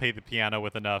probably play the piano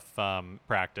with enough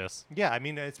practice. Yeah, I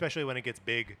mean, especially when it gets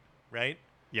big, right?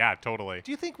 Yeah, totally.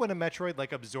 Do you think when a Metroid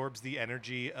like absorbs the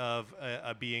energy of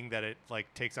a being that it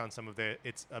like takes on some of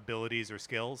its abilities or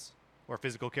skills or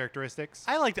physical characteristics?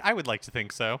 I would like to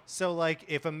think so. So like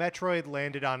if a Metroid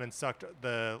landed on and sucked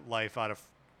the life out of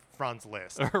Franz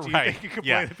Liszt, do you Right. think you could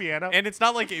Yeah. play the piano? And it's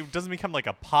not like it doesn't become like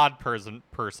a pod person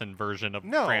version of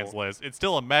No. Franz Liszt. It's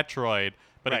still a Metroid,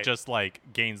 but Right. it just like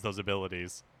gains those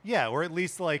abilities. Yeah, or at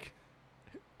least like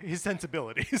his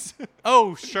sensibilities.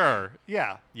 Oh, sure.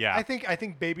 Yeah. Yeah. I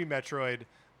think Baby Metroid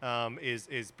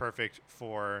is perfect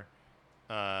for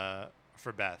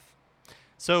Beth.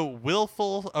 So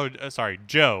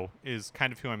Joe is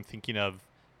kind of who I'm thinking of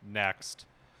next.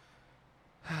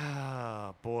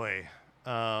 Oh, boy.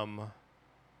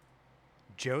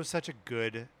 Joe's such a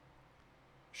good,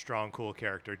 strong, cool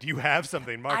character. Do you have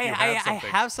something, Mark? You have something.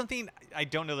 I have something. I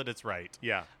don't know that it's right.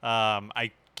 Yeah.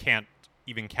 I can't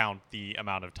even count the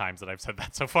amount of times that I've said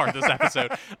that so far in this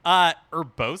episode.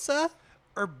 Urbosa?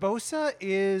 Urbosa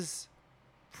is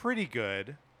pretty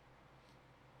good.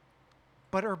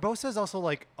 But Urbosa is also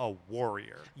like a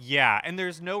warrior. Yeah, and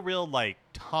there's no real like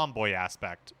tomboy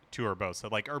aspect to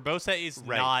Urbosa. Like Urbosa is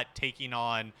Right. not taking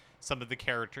on some of the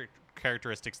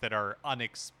characteristics that are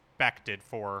unexpected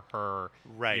for her,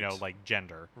 Right. like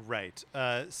gender. Right.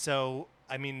 So,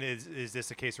 I mean, is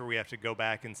this a case where we have to go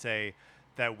back and say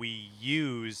that we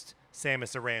used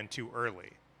Samus Aran too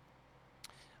early?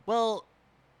 Well,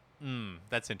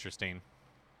 that's interesting.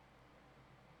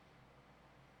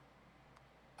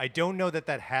 I don't know that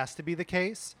has to be the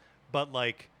case, but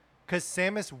like, because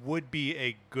Samus would be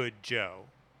a good Joe,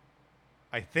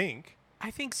 I think. I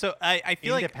think so. I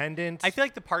feel Independent. I feel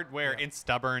like the part where Yeah. it's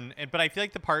stubborn, but I feel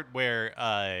like the part where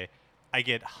I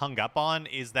get hung up on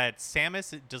is that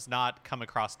Samus does not come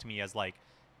across to me as like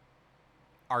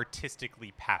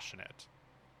artistically passionate.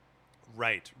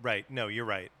 Right. No, you're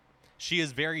right. She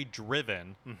is very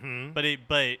driven, Mm-hmm. but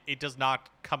it does not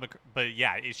come. But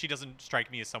yeah, she doesn't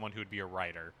strike me as someone who would be a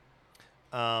writer.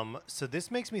 So this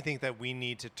makes me think that we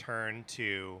need to turn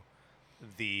to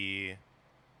the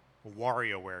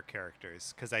WarioWare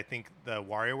characters, because I think the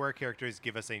WarioWare characters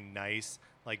give us a nice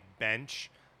like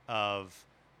bench of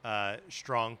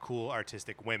strong, cool,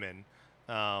 artistic women.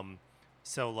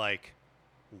 So like,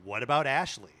 what about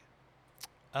Ashley?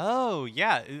 Oh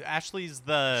yeah, Ashley's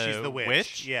She's the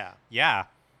witch. Yeah. Yeah.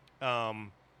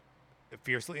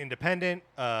 Fiercely independent,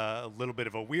 a little bit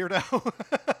of a weirdo,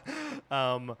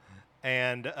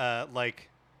 and like,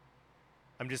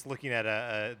 I'm just looking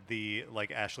at the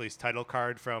like Ashley's title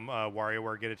card from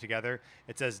WarioWare Get It Together.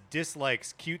 It says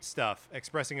dislikes, cute stuff,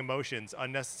 expressing emotions,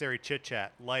 unnecessary chit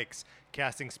chat, likes,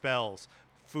 casting spells,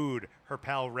 food, her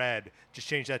pal Red. Just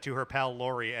change that to her pal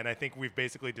Lori, and I think we've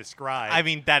basically described. I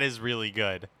mean, that is really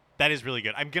good. That is really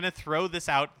good. I'm going to throw this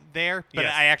out there, but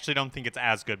Yes. I actually don't think it's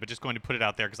as good, but just going to put it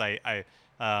out there because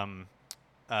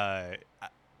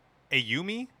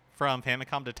Ayumi from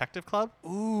Famicom Detective Club.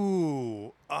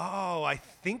 Ooh, oh, I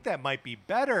think that might be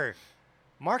better,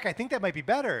 Mark. I think that might be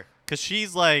better. Because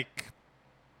she's like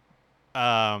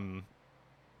a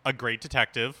great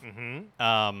detective.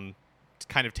 Mm-hmm.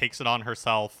 Kind of takes it on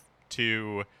herself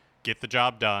to get the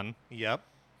job done. Yep.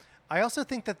 I also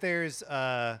think that there's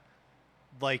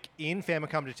like in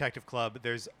Famicom Detective Club,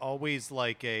 there's always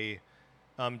like a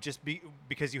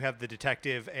because you have the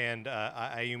detective and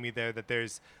Ayumi there, that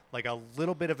there's like a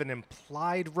little bit of an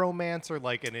implied romance or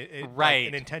like an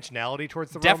Right. an intentionality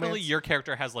towards the Definitely romance. your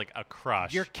character has like a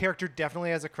crush. Your character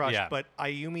definitely has a crush, Yeah. but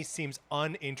Ayumi seems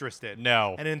uninterested.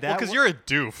 No. And in that because you're a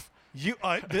doof. you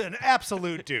an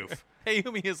absolute doof.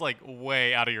 Ayumi is like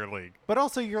way out of your league. But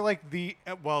also you're like the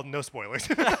well, no spoilers.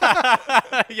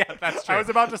 Yeah, that's true. I was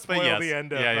about to But spoil yes. the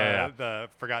end of Yeah. the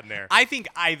Forgotten Heir. I think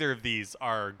either of these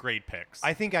are great picks.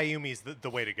 I think Ayumi's the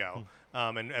way to go.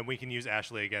 and we can use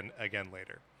Ashley again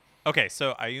later. Okay,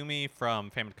 so Ayumi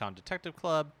from Famicom Detective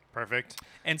Club. Perfect.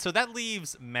 And so that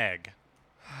leaves Meg.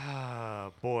 Ah,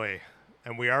 boy.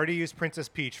 And we already used Princess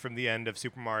Peach from the end of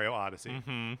Super Mario Odyssey.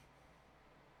 Mm-hmm.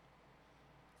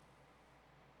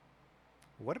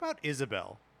 What about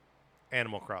Isabelle?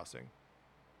 Animal Crossing.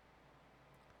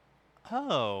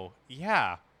 Oh,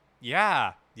 yeah.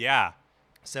 Yeah. Yeah.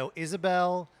 So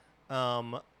Isabelle,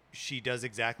 she does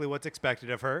exactly what's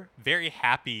expected of her. Very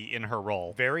happy in her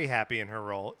role. Very happy in her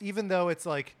role, even though it's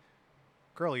like,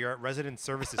 girl, you're at resident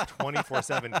services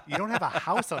 24/7. You don't have a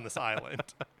house on this island.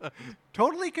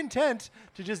 Totally content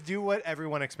to just do what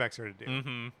everyone expects her to do.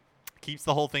 Mm-hmm. Keeps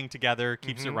the whole thing together,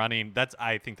 keeps it running.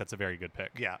 I think that's a very good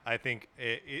pick. Yeah, I think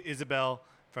Isabelle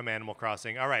from Animal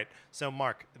Crossing. All right, so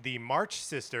Mark, the March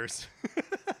sisters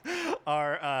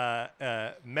are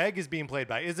Meg is being played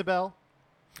by Isabelle.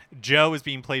 Joe is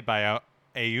being played by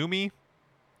Ayumi.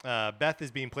 Beth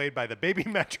is being played by the baby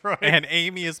Metroid. And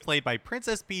Amy is played by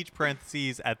Princess Peach,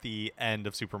 parentheses, at the end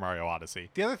of Super Mario Odyssey.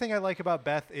 The other thing I like about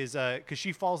Beth is because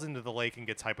she falls into the lake and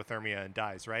gets hypothermia and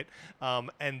dies, right?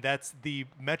 And that's the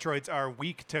Metroids are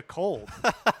weak to cold.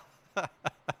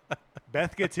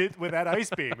 Beth gets hit with that ice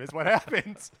beam is what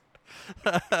happens.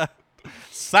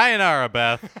 Sayonara,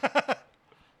 Beth.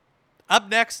 Up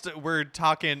next, we're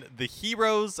talking the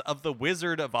heroes of the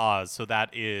Wizard of Oz. So that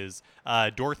is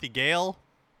Dorothy Gale,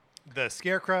 The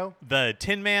Scarecrow, the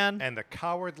Tin Man, and the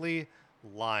Cowardly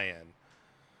Lion.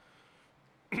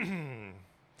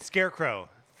 Scarecrow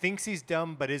thinks he's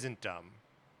dumb but isn't dumb.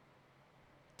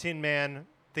 Tin Man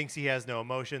thinks he has no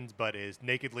emotions but is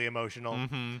nakedly emotional.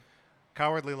 Mm-hmm.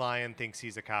 Cowardly Lion thinks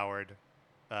he's a coward,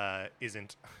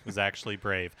 isn't. was actually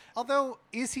brave. Although,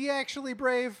 is he actually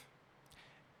brave?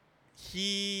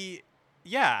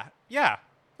 Yeah,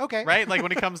 Okay. right? Like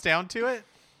when it comes down to it,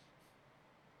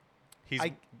 he's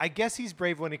I guess he's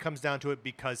brave when it comes down to it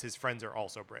because his friends are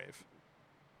also brave.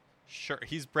 sure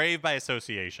he's brave by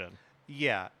association.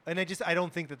 Yeah, and I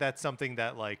don't think that that's something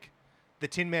that like the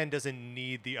Tin Man doesn't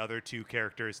need the other two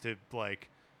characters to like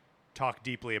talk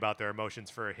deeply about their emotions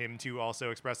for him to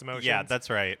also express emotions. Yeah, that's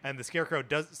right. And the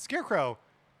Scarecrow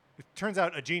it turns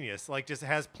out a genius. Like just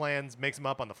has plans, makes them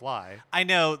up on the fly. I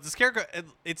know the Scarecrow.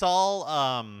 It's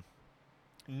all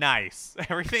nice.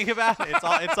 Everything about it.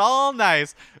 It's all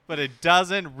nice, but it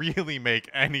doesn't really make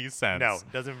any sense. No,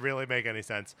 doesn't really make any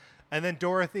sense. And then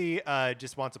Dorothy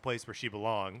just wants a place where she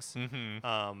belongs.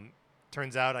 Mm-hmm.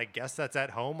 Turns out, I guess that's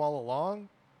at home all along.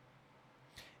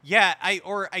 Yeah,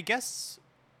 I guess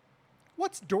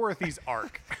What's Dorothy's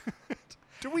arc?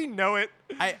 Do we know it?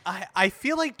 I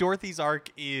feel like Dorothy's arc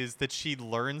is that she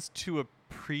learns to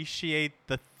appreciate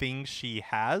the things she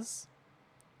has.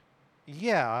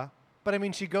 Yeah, but I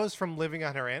mean, she goes from living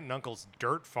on her aunt and uncle's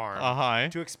dirt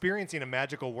farm to experiencing a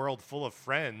magical world full of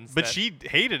friends. But she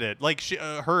hated it. Like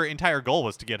her entire goal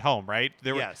was to get home, right?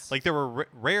 Yes. There were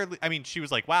rarely. I mean, she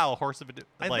was like, "Wow, a horse of a."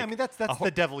 Like, I mean, that's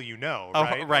the devil you know,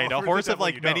 right? Right, a horse the of devil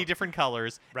like you many know. different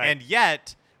colors, Right. and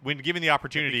yet when given the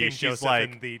opportunity, Became she's Joseph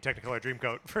like, in the Technicolor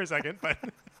Dreamcoat for a second, but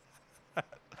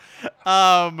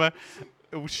but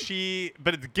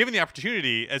given the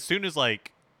opportunity, as soon as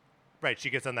like, right, she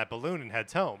gets on that balloon and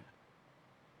heads home.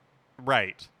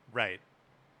 right.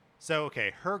 So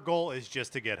okay, her goal is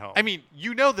just to get home. I mean,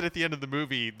 you know that at the end of the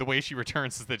movie, the way she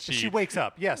returns is that she wakes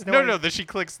up. Yes. No, that she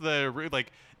clicks the right.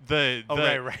 Right. The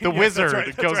Yes, wizard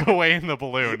that's goes right. away in the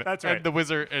balloon. That's right. And the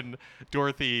wizard and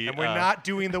Dorothy. And we're not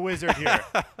doing the wizard here.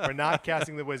 We're not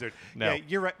casting the wizard. No. Yeah,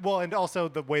 you're right. Well, and also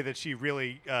the way that she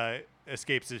really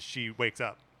escapes is she wakes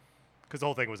up because the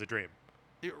whole thing was a dream.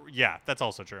 Yeah, that's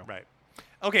also true. Right.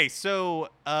 Okay, so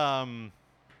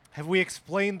Have we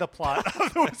explained the plot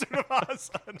of the Wizard of Oz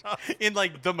enough? in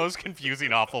like the most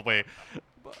confusing, awful way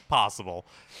possible.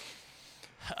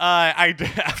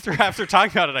 After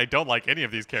talking about it, I don't like any of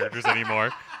these characters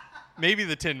anymore. Maybe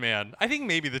the Tin Man. I think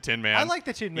maybe the Tin Man. I like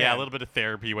the Tin Man. Yeah, a little bit of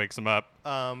therapy wakes him up.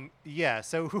 Yeah.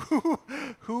 So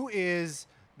who is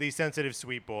the sensitive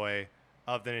sweet boy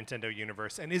of the Nintendo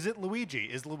universe? And is it Luigi?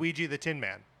 Is Luigi the Tin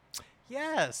Man?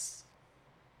 Yes.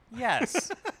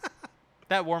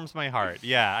 That warms my heart.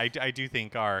 Yeah, I do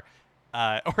think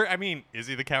is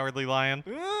he the Cowardly Lion?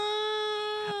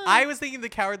 I was thinking the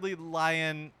Cowardly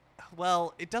Lion.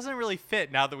 Well, it doesn't really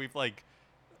fit now that we've like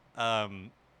Now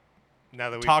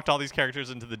that we talked all these characters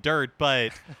into the dirt,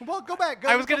 but well, go back.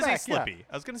 I was going gonna to say Slippy.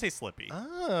 I was gonna say Slippy.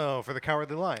 Oh, for the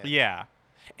Cowardly Lion. Yeah,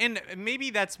 and maybe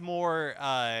that's more.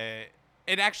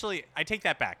 And actually, I take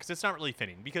that back because it's not really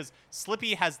fitting because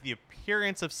Slippy has the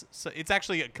appearance of. It's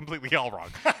actually completely all wrong.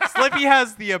 Slippy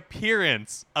has the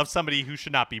appearance of somebody who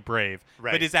should not be brave,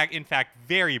 Right. but is in fact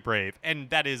very brave, and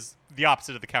that is the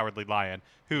opposite of the Cowardly Lion,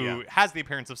 who Yeah. has the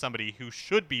appearance of somebody who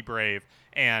should be brave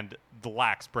and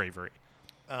lacks bravery.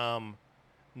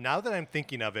 Now that I'm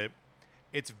thinking of it,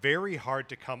 it's very hard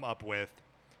to come up with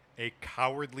a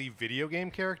cowardly video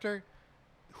game character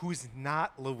who's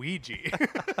not Luigi.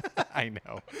 I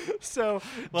know. So,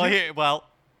 Well,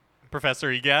 Professor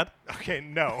Egad. okay,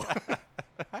 no.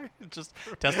 Just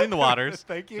testing the waters.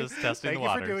 Thank you. Just testing Thank the you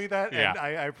waters. for doing that, Yeah. and I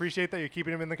appreciate that you're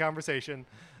keeping him in the conversation.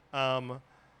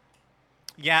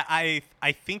 Yeah, I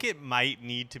think it might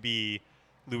need to be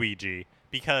Luigi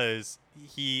because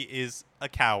he is a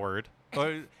coward,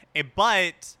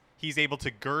 but he's able to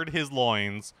gird his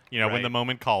loins, when Right. the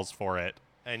moment calls for it.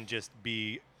 And just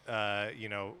be,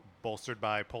 bolstered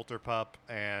by Polterpup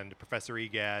and Professor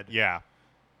Egad. Yeah.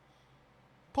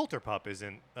 Polterpup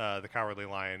isn't the Cowardly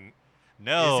Lion.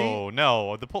 No.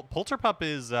 The Polterpup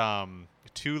is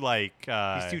too like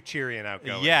He's too cheery and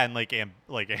outgoing. yeah, and like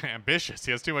ambitious.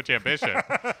 He has too much ambition.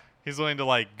 He's willing to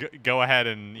like go ahead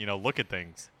and look at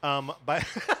things. But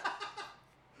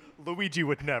Luigi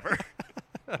would never.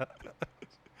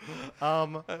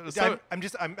 So- I'm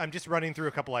just running through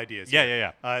a couple ideas. Yeah,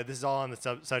 here. yeah, This is all on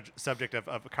the subject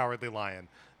of Cowardly Lion.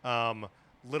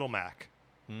 Little Mac,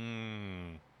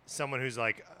 someone who's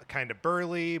like kind of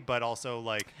burly, but also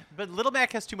like But Little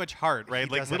Mac has too much heart, right?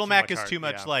 He Like does have Little too Mac much is heart, too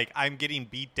much yeah. like I'm getting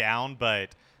beat down, but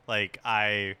like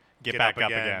I get back up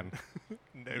again.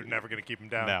 They're never gonna keep him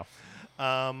down.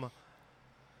 No.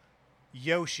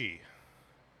 Yoshi,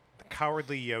 the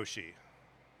cowardly Yoshi.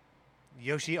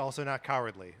 Yoshi also not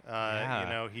cowardly.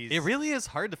 Yeah. He's. It really is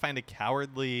hard to find a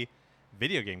cowardly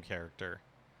video game character.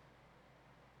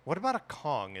 What about a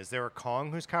Kong? Is there a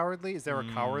Kong who's cowardly? Is there a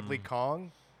cowardly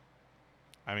Kong?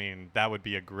 I mean, that would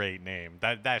be a great name.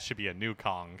 That should be a new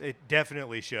Kong. It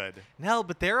definitely should. No,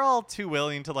 but they're all too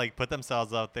willing to like put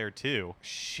themselves out there too.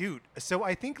 Shoot. So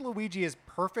I think Luigi is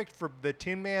perfect for the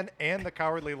Tin Man and the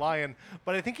Cowardly Lion,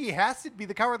 but I think he has to be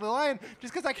the Cowardly Lion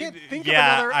just because I can't think of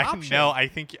another option. No, I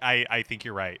think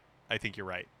you're right. I think you're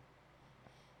right.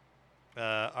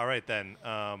 All right then.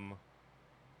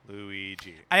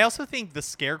 Luigi. I also think the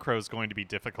Scarecrow is going to be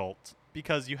difficult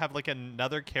because you have like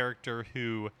another character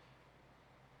who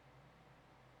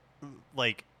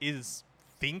like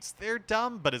thinks they're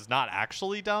dumb but is not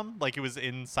actually dumb. Like it was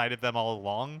inside of them all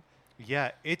along.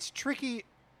 Yeah, it's tricky.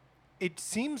 It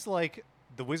seems like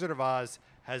the Wizard of Oz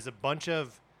has a bunch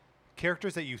of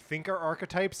characters that you think are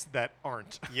archetypes that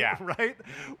aren't. Yeah. Right?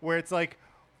 Where it's like,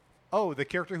 oh, the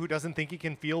character who doesn't think he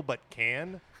can feel but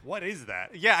can? What is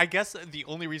that? Yeah, I guess the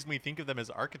only reason we think of them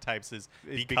as archetypes is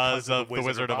It's because of the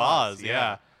Wizard of Oz.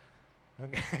 Yeah.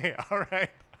 Okay, all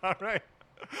right.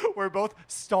 We're both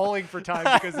stalling for time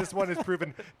because this one has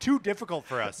proven too difficult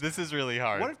for us. This is really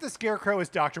hard. What if the Scarecrow is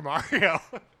Dr. Mario?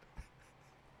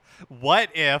 What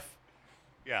if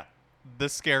Yeah. the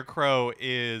Scarecrow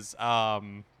is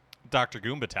Dr.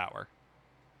 Goomba Tower?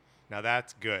 Now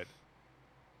that's good.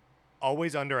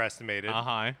 Always underestimated.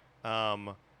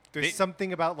 Uh-huh. There's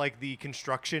something about like the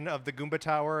construction of the Goomba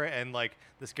Tower and like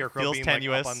the Scarecrow Feels being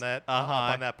tenuous. like up on that Uh-huh.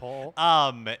 up on that pole.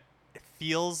 It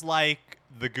feels like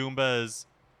the Goombas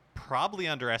probably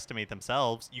underestimate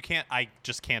themselves. I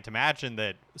just can't imagine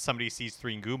that somebody sees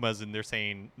 3 Goombas and they're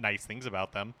saying nice things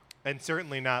about them. And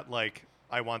certainly not like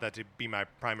I want that to be my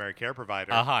primary care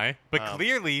provider. Uh-huh. But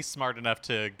clearly smart enough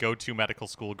to go to medical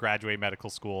school, graduate medical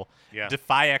school, Yeah.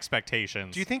 defy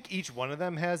expectations. Do you think each one of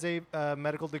them has a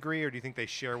medical degree, or do you think they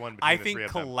share one between I the think three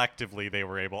of them? collectively they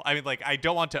were able. I mean, like, I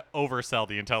don't want to oversell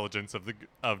the intelligence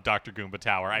of Dr. Goomba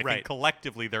Tower. I Right. think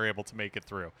collectively they're able to make it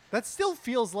through. That still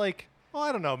feels like, well,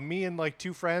 I don't know, me and like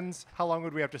 2 friends, how long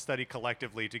would we have to study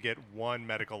collectively to get one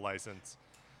medical license?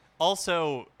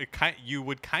 Also, you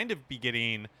would kind of be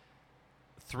getting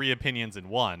 3 opinions in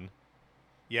one.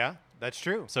 Yeah, that's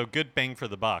true. So good bang for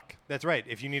the buck. That's right.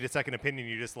 If you need a second opinion,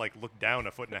 you just like look down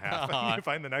a foot and a half and you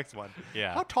find the next one.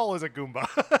 Yeah. How tall is a Goomba?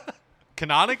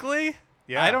 Canonically?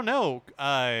 Yeah. I don't know.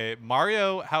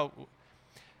 Mario, how...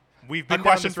 We've A been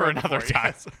question down this for road another before,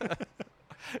 time. yes.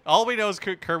 All we know is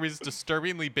Kirby's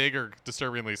disturbingly big or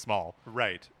disturbingly small.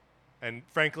 Right. And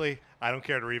frankly, I don't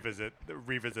care to revisit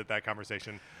that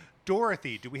conversation.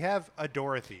 Dorothy. Do we have a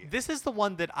Dorothy? This is the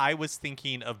one that I was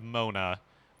thinking of Mona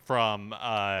from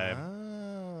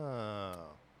Oh.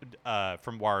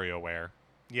 from WarioWare.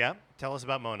 Yeah. Tell us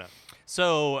about Mona.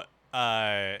 So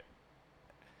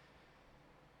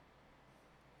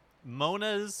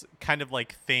Mona's kind of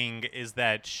like thing is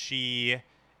that she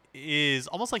is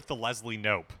almost like the Leslie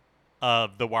Knope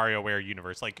of the WarioWare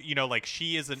universe. Like, like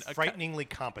she is Frighteningly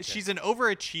competent. she's an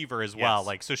overachiever as well. Yes.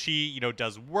 Like, so she,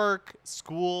 does work,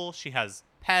 school, she has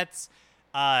pets,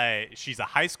 she's a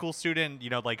high school student,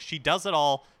 like she does it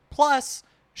all Plus,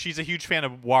 she's a huge fan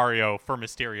of Wario for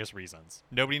mysterious reasons.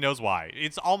 Nobody knows why.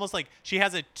 It's almost like she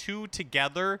has it two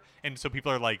together, and so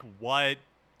people are like, "What?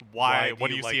 Why?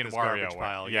 What do you like see in this Wario?" garbage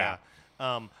pile? Yeah.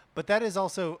 But that is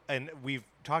also, and we've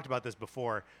talked about this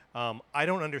before. I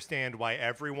don't understand why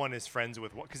everyone is friends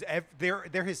with because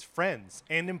they're his friends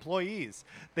and employees.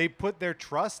 They put their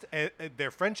trust,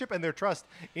 their friendship, and their trust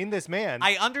in this man.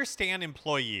 I understand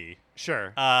employee.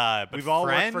 Sure, But we've all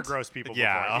friend? worked for gross people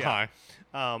Yeah, before.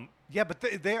 Yeah, but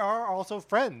they are also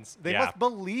friends. They Yeah. must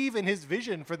believe in his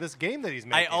vision for this game that he's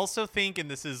making. I also think, and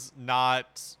this is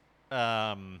not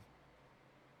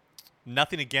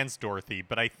nothing against Dorothy,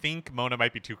 but I think Mona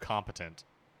might be too competent.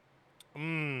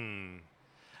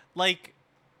 Like,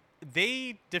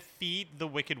 they defeat the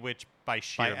Wicked Witch by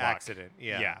sheer by luck. accident.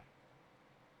 Yeah. Yeah.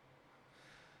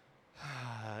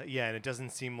 Yeah, and it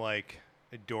doesn't seem like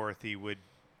Dorothy would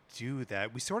do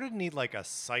that. We sort of need like a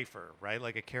cipher, right?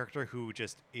 Like a character who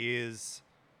just is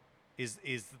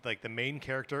like the main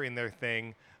character in their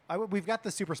thing. We've got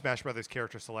the Super Smash Brothers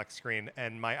character select screen,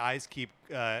 and my eyes keep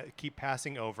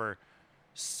passing over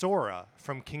Sora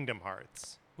from Kingdom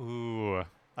Hearts. Ooh.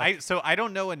 I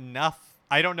don't know enough.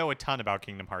 I don't know a ton about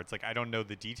Kingdom Hearts. Like, I don't know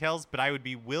the details, but I would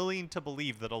be willing to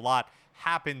believe that a lot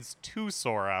happens to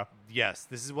Sora. Yes,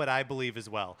 this is what I believe as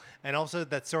well. And also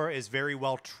that Sora is very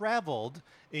well traveled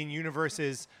in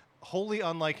universes wholly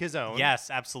unlike his own. Yes,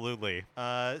 absolutely.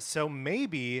 So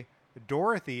maybe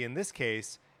Dorothy, in this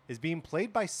case, is being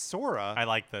played by Sora. I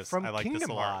like this. From I like Kingdom this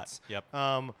a lot. Hearts. Yep.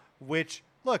 Which,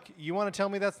 look, you want to tell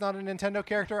me that's not a Nintendo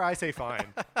character? I say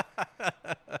fine.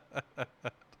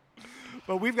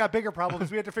 But we've got bigger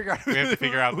problems. We have to figure out. We have to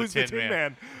figure out who's the Tin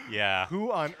Man. Yeah.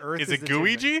 Who on earth Is is it the Tin Man?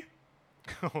 Gooigi?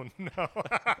 Oh no.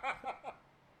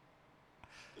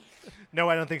 No,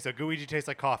 I don't think so. Gooigi tastes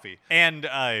like coffee. And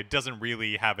doesn't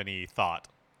really have any thought.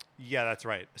 Yeah, that's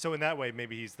right. So in that way,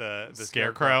 maybe he's the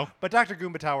Scarecrow. But Dr.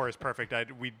 Goomba Tower is perfect.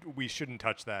 We shouldn't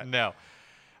touch that. No.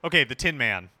 Okay, the Tin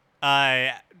Man.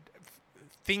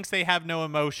 Thinks they have no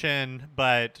emotion,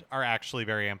 but are actually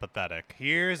very empathetic.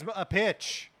 Here's a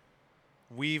pitch.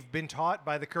 We've been taught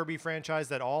by the Kirby franchise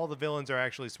that all the villains are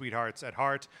actually sweethearts at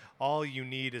heart. All you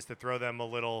need is to throw them a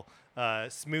little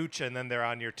smooch, and then they're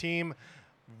on your team.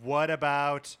 What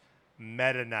about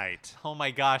Meta Knight? Oh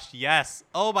my gosh, yes.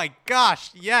 Oh my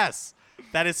gosh, yes.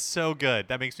 That is so good.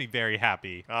 That makes me very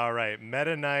happy. All right,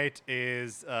 Meta Knight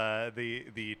is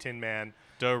the Tin Man.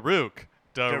 Daruk.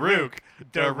 Daruk.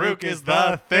 Daruk is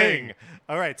the thing.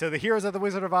 All right, so the heroes of the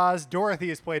Wizard of Oz. Dorothy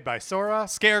is played by Sora.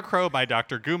 Scarecrow by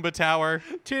Dr. Goomba Tower.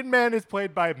 Tin Man is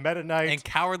played by Meta Knight. And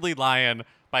Cowardly Lion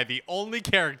by the only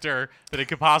character that it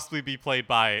could possibly be played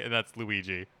by, and that's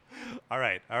Luigi. All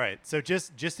right. So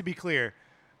just to be clear,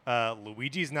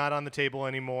 Luigi's not on the table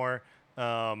anymore.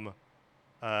 Princess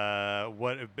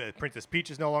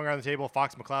Peach is no longer on the table.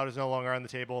 Fox McCloud is no longer on the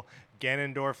table.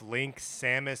 Ganondorf, Link,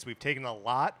 Samus. We've taken a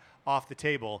lot off the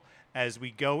table as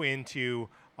we go into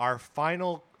our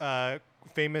final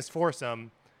famous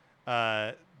foursome.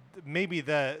 Maybe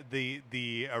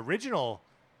the original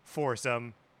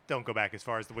foursome. Don't go back as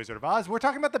far as the Wizard of Oz. We're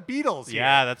talking about the Beatles here.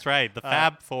 Yeah, that's right. The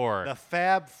Fab Four. The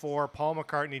Fab Four: Paul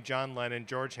McCartney, John Lennon,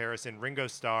 George Harrison, Ringo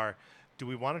Starr. Do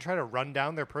we want to try to run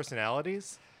down their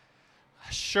personalities?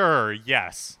 Sure,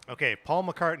 yes. Okay, Paul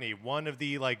McCartney, one of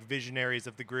the visionaries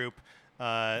of the group.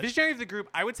 Visionary of the group,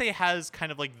 I would say, has kind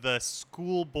of like the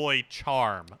schoolboy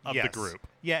charm of the group.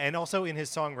 Yeah, and also in his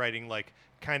songwriting,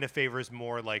 kind of favors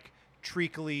more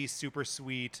treacly, super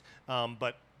sweet,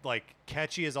 but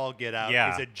catchy as all get out.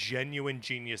 Yeah. Is a genuine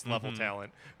genius level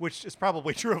talent, which is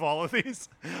probably true of all of these,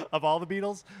 of all the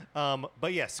Beatles.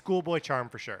 But yeah, schoolboy charm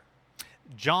for sure.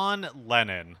 John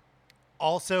Lennon.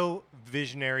 Also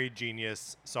visionary,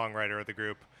 genius songwriter of the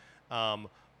group.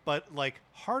 But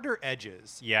harder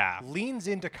edges. Yeah. Leans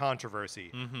into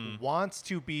controversy. Wants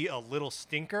to be a little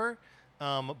stinker,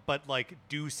 but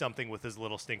do something with his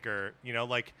little stinker.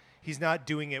 He's not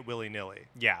doing it willy-nilly.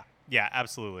 Yeah,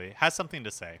 absolutely. Has something to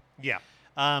say. Yeah.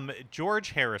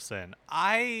 George Harrison.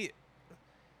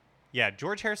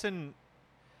 George Harrison.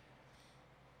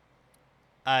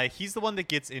 He's the one that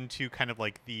gets into kind of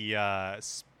the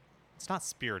it's not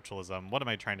spiritualism. What am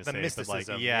I trying to say? The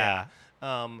mysticism. Yeah.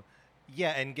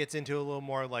 Yeah, and gets into a little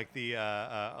more the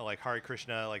Hare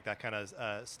Krishna, that kind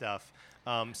of stuff.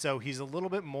 So he's a little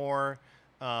bit more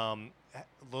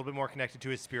connected to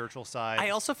his spiritual side.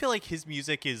 I also feel like his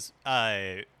music is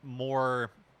more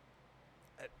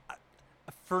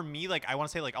for me. I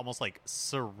want to say almost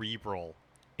cerebral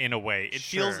in a way. It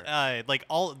feels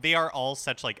they are all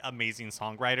such amazing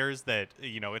songwriters that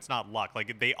it's not luck.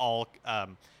 They all.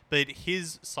 But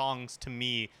his songs to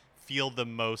me feel the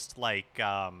most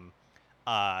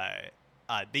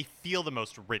they feel the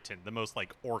most written, the most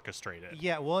like orchestrated.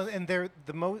 Yeah, well, and they're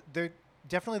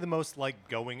definitely the most like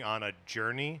going on a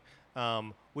journey,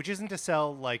 which isn't to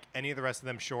sell like any of the rest of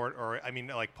them short. Or I mean,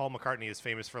 like Paul McCartney is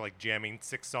famous for like jamming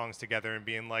 6 songs together and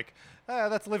being like,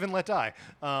 "That's live and let die."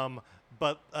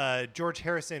 But George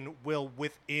Harrison will,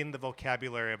 within the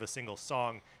vocabulary of a single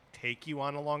song, take you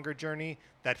on a longer journey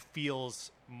that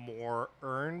feels more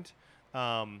earned.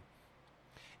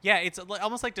 Yeah, it's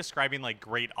almost like describing like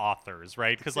great authors,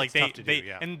 right? Because like tough to do,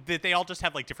 yeah. and they all just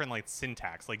have like different like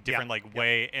syntax, like different like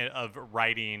way of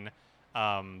writing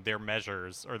their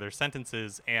measures or their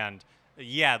sentences, and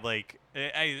Ringo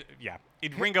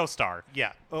Starr.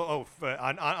 Yeah.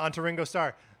 On to Ringo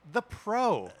Starr, the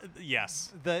pro.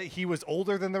 Yes. He was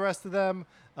older than the rest of them.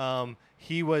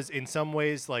 He was in some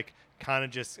ways like kind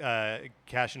of just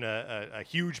cashing a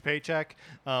huge paycheck,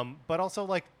 but also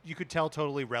like you could tell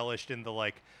totally relished in the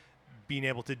like being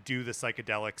able to do the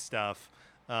psychedelic stuff.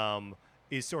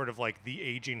 Is sort of like the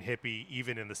aging hippie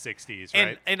even in the 60s,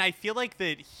 right? And I feel like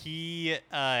that he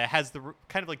has the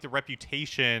kind of like the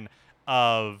reputation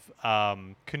of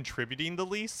contributing the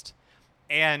least.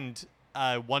 And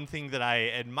one thing that I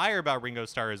admire about Ringo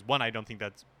Starr is, one, I don't think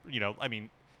that's, I mean,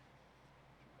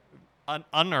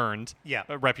 unearned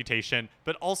reputation,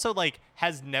 but also like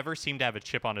has never seemed to have a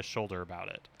chip on his shoulder about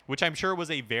it, which I'm sure was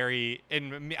a very,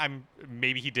 and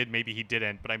maybe he did, maybe he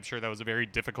didn't, but I'm sure that was a very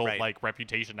difficult like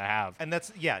reputation to have. And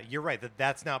that's, you're right,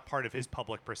 that's not part of his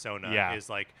public persona. Is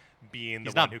like being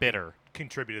the He's one not who bitter.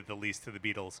 Contributed the least to the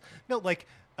Beatles. No, like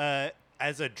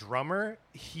as a drummer,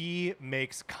 he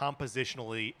makes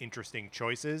compositionally interesting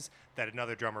choices that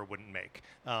another drummer wouldn't make.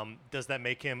 Does that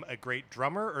make him a great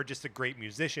drummer or just a great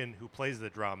musician who plays the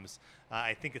drums?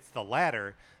 I think it's the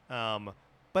latter.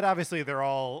 But obviously, they're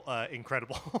all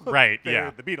incredible. Right,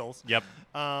 They're the Beatles. Yep.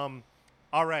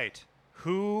 All right.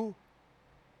 Who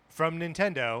from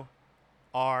Nintendo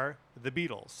are the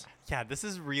Beatles? Yeah, this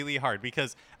is really hard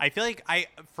because I feel like I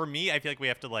feel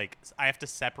like I have to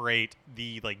separate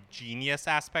the like genius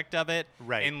aspect of it,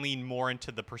 right, and lean more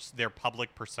into their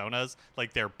public personas,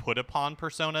 like their put upon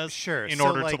personas, sure, in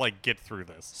order to like get through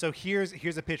this. So here's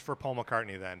a pitch for Paul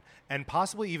McCartney then, and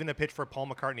possibly even a pitch for Paul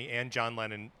McCartney and John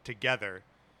Lennon together: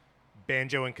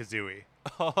 Banjo and Kazooie.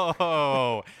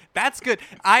 Oh, that's good.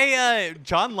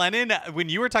 John Lennon, when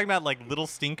you were talking about like Little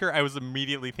Stinker, I was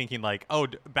immediately thinking like, oh,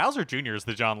 Bowser Jr. is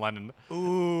the John Lennon.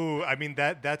 Ooh, I mean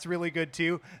that's really good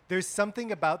too. There's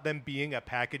something about them being a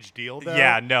package deal though.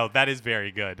 Yeah, no, that is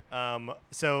very good.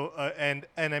 So and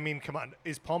I mean, come on,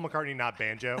 is Paul McCartney not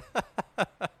Banjo?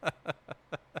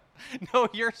 No,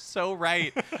 you're so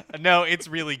right. No, it's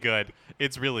really good.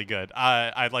 It's really good.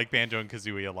 I like Banjo and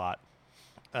Kazooie a lot.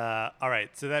 All right,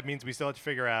 so that means we still have to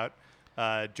figure out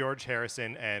George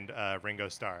Harrison and Ringo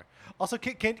Starr. Also,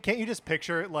 can't you just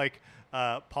picture like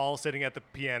Paul sitting at the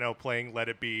piano playing "Let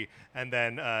It Be," and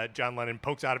then John Lennon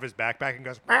pokes out of his backpack and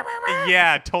goes,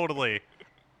 "Yeah, totally."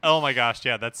 Oh my gosh,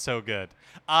 yeah, that's so good.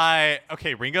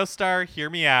 Okay, Ringo Starr, hear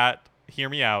me out.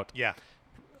 Yeah,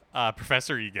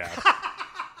 Professor Egad.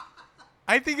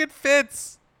 I think it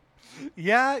fits.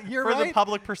 Yeah, you're right. For the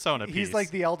public persona piece. He's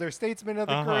like the elder statesman of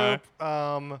the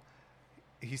group.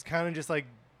 He's kind of just like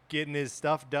getting his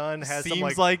stuff done. Has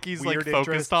Seems some, like he's like focused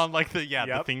interests. on like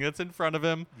the thing that's in front of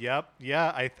him. Yep.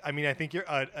 Yeah. I mean, I think you're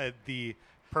the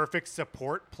perfect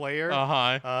support player.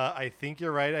 I think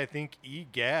you're right. I think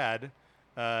Egad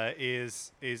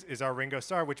is our Ringo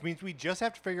Starr, which means we just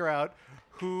have to figure out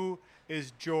who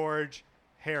is George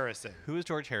Harrison. Who is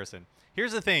George Harrison?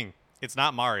 Here's the thing. It's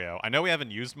not Mario. I know we haven't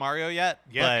used Mario yet,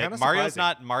 but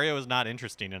Mario is not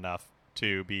interesting enough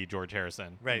to be George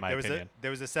Harrison. Right. In my opinion. There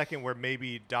was a second where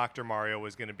maybe Dr. Mario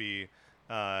was going to be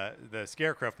the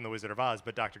Scarecrow from The Wizard of Oz,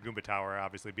 but Dr. Goomba Tower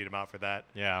obviously beat him out for that.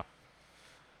 Yeah.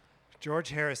 George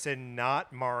Harrison,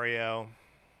 not Mario.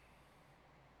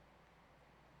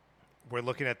 We're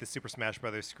looking at the Super Smash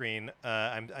Brothers screen.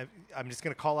 I'm just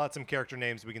going to call out some character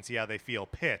names. We can see how they feel.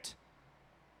 Pit.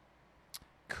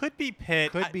 Could be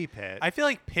Pit. I feel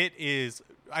like Pit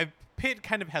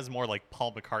kind of has more like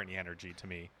Paul McCartney energy to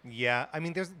me. Yeah, I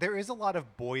mean, there is a lot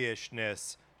of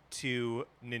boyishness to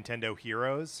Nintendo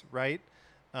Heroes, right?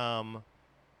 So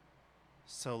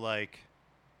like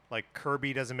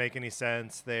Kirby doesn't make any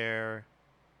sense there.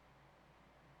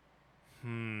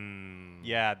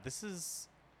 Yeah, this is.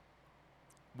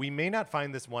 We may not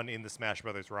find this one in the Smash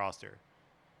Brothers roster.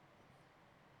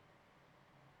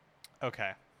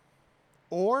 Okay.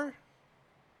 Or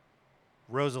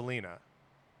Rosalina.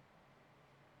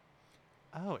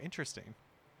 Oh, interesting.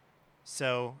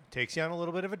 So takes you on a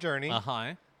little bit of a journey.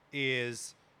 Uh-huh.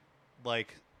 Is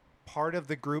like part of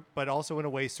the group, but also in a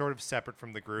way sort of separate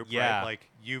from the group, Yeah. right? Like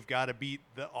you've got to beat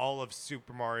all of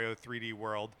Super Mario 3D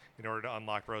World in order to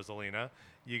unlock Rosalina.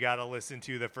 You got to listen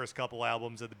to the first couple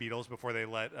albums of the Beatles before they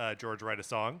let George write a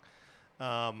song.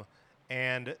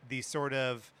 And the sort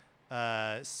of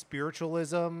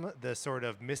spiritualism, the sort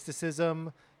of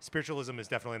mysticism. Spiritualism is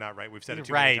definitely not right. We've said it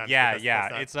too many times. Yeah. But Yeah.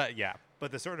 that's not, It's not. Yeah.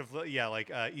 but the sort of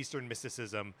like Eastern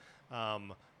mysticism,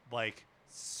 like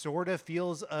sort of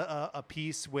feels a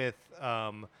piece with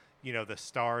the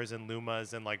stars and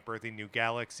lumas and like birthing new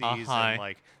galaxies and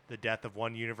like the death of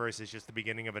one universe is just the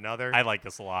beginning of another. I like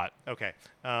this a lot. Okay,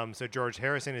 so George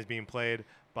Harrison is being played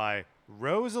by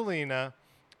Rosalina,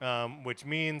 which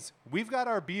means we've got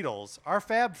our Beatles. Our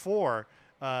Fab Four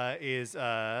is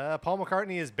Paul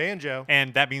McCartney is banjo.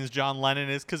 And that means John Lennon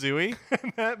is Kazooie,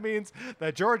 That means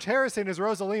that George Harrison is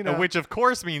Rosalina. which of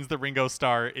course means the Ringo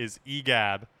Starr is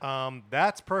EGAB.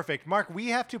 That's perfect. Mark, we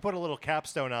have to put a little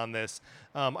capstone on this.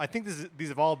 I think these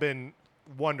have all been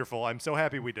wonderful. I'm so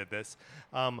happy we did this.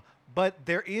 But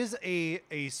there is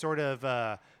a sort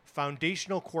of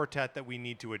foundational quartet that we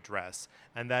need to address,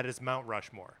 and that is Mount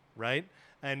Rushmore, right?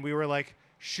 And we were like,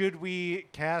 should we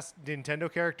cast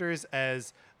Nintendo characters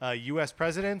as U.S.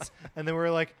 presidents? And then we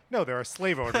were like, no, there are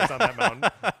slave owners on that mountain.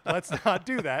 Let's not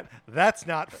do that. That's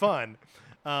not fun.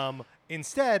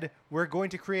 Instead, we're going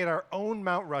to create our own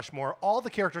Mount Rushmore. All the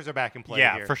characters are back in play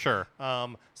Yeah, here. for sure.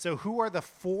 So who are the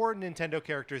 4 Nintendo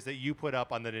characters that you put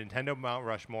up on the Nintendo Mount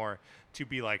Rushmore to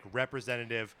be like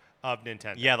representative of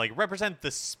Nintendo? Yeah, like represent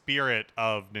the spirit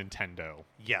of Nintendo.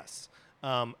 Yes.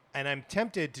 And I'm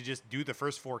tempted to just do the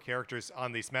first 4 characters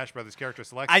on the Smash Brothers character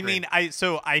select I screen. mean,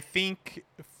 I think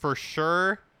for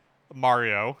sure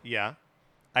Mario. Yeah.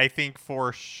 I think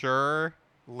for sure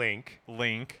Link.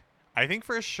 Link. I think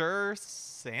for sure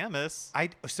Samus.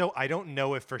 I don't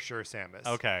know if for sure Samus.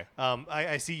 Okay.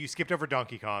 I see you skipped over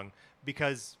Donkey Kong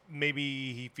because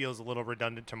maybe he feels a little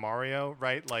redundant to Mario,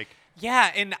 right? Like,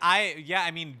 Yeah, and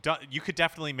I mean, you could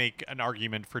definitely make an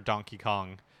argument for Donkey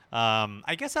Kong.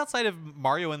 I guess outside of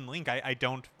Mario and Link, I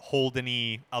don't hold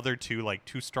any other two like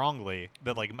too strongly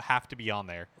that like have to be on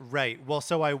there. right. Well,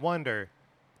 so I wonder,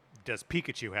 does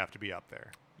Pikachu have to be up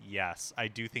there? Yes, I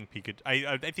do think Pikachu.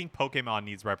 I think Pokemon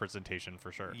needs representation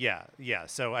for sure. Yeah.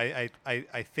 So I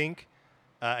think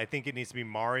it needs to be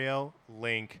Mario,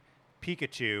 Link,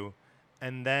 Pikachu,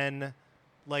 and then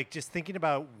like just thinking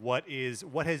about what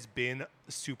has been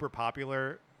super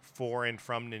popular for and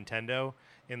from Nintendo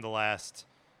in the last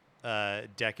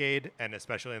decade, and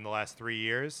especially in the last 3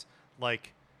 years.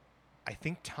 Like, I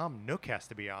think Tom Nook has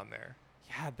to be on there.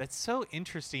 Yeah, that's so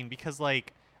interesting because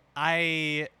like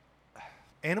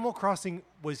Animal Crossing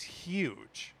was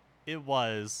huge. it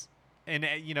was, and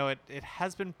it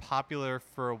has been popular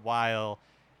for a while.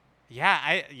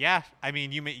 Yeah, I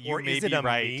mean, you may Is be it a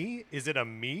right. me? Is it a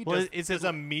me? Well, Does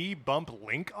a me bump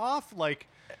Link off? Like,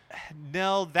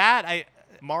 No, that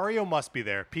Mario must be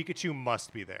there. Pikachu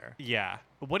must be there. yeah.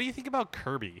 What do you think about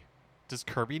Kirby? Does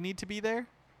Kirby need to be there?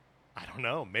 I don't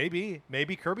know. Maybe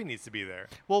Kirby needs to be there.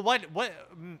 Well,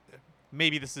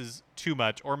 maybe this is too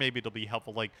much, or maybe it'll be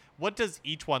helpful. Like, what does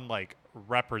each one like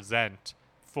represent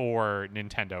for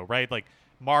Nintendo? Right, like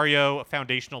Mario, a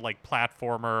foundational like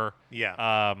platformer.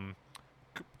 Yeah.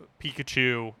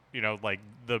 Pikachu, like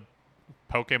the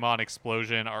Pokemon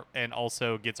explosion, and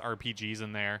also gets RPGs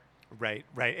in there. Right,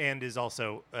 and is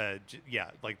also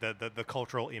like the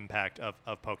cultural impact of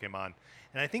Pokemon,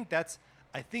 and I think that's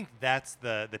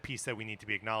the piece that we need to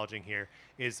be acknowledging here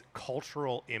is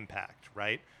cultural impact,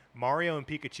 right? Mario and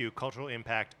Pikachu, cultural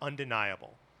impact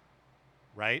undeniable,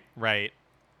 right? Right.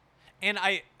 And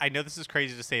I know this is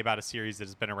crazy to say about a series that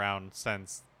has been around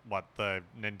since the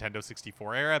Nintendo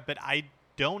 64 era, but I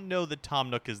don't know that Tom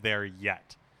Nook is there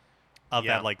yet of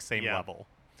Yeah, that like same yeah. level.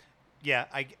 Yeah,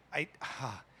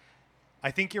 I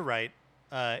think you're right.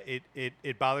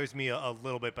 It bothers me a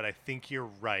little bit, but I think you're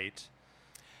right.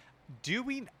 Do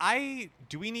we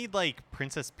need like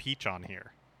Princess Peach on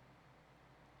here?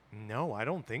 No, I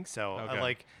don't think so.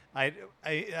 Okay.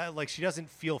 I like she doesn't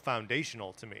feel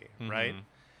foundational to me, right? Mhm.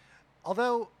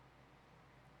 Although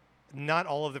not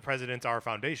all of the presidents are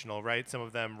foundational, right? Some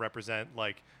of them represent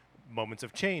like moments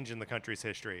of change in the country's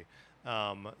history.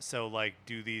 So like,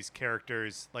 do these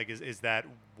characters like is that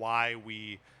why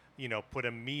we put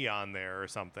a me on there or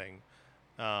something?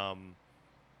 I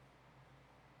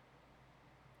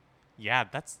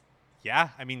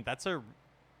mean that's a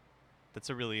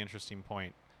really interesting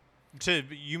point.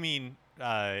 You mean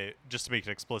just to make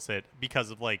it explicit, because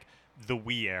of like the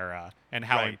Wii era and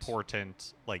how Right.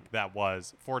 important like that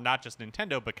was for not just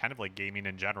Nintendo but kind of like gaming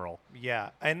in general. Yeah,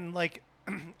 and like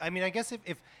I mean, I guess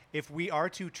if we are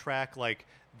to track like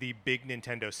the big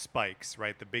Nintendo spikes,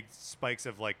 right? The big spikes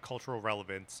of like cultural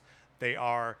relevance, they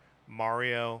are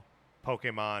Mario,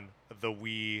 Pokemon, the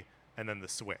Wii, and then the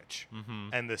Switch. Mm-hmm.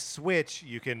 And the Switch,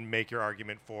 you can make your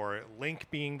argument for Link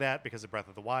being that because of Breath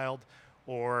of the Wild,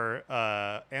 or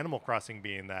Animal Crossing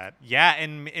being that. Yeah,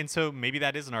 and so maybe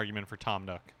that is an argument for Tom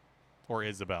Nook or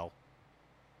Isabelle.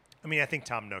 I mean, I think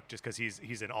Tom Nook, just because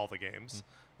he's in all the games,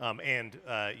 and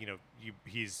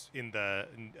he's in the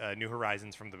New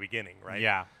Horizons from the beginning, right?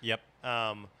 Yeah. Yep.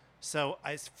 So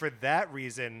for that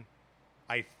reason,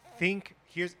 I think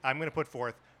I'm going to put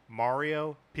forth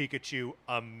Mario, Pikachu,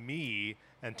 me,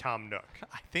 and Tom Nook.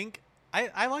 I think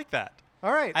I like that.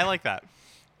 All right, I like that.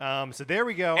 So there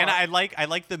we go. And I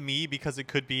like the me because it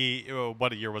could be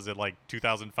what year was it, like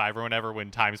 2005 or whatever, when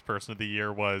Times Person of the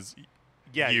Year was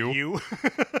you.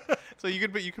 So you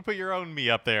could put your own me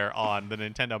up there on the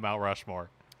Nintendo Mount Rushmore.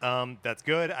 That's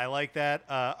good. I like that.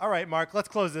 All right, Mark, let's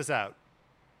close this out.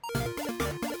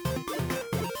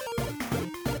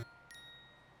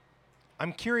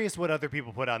 I'm curious what other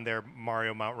people put on their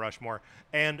Mario Mount Rushmore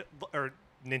or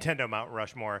Nintendo Mount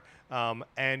Rushmore,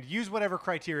 and use whatever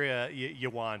criteria you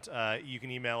want. You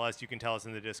can email us. You can tell us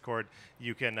in the Discord.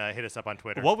 You can hit us up on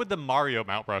Twitter. What would the Mario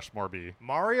Mount Rushmore be?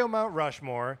 Mario Mount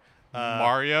Rushmore.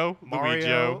 Mario,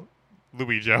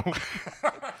 Luigi.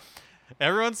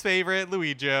 Everyone's favorite,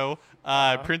 Luigi,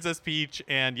 Princess Peach,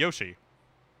 and Yoshi.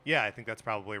 Yeah, I think that's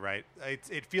probably right.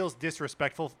 It feels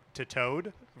disrespectful to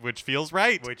Toad. Which feels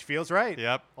right.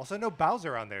 Yep. Also, no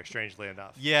Bowser on there, strangely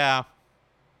enough. Yeah.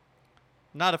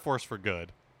 Not a force for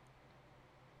good.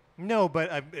 No,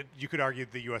 but you could argue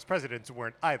the U.S. presidents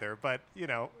weren't either. But,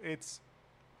 is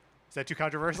that too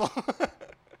controversial?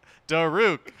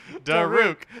 Daruk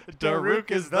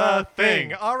is the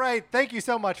thing. All right. Thank you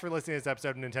so much for listening to this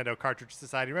episode of Nintendo Cartridge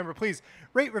Society. Remember, please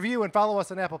rate, review, and follow us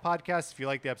on Apple Podcasts. If you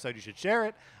like the episode, you should share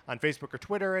it on Facebook or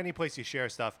Twitter, any place you share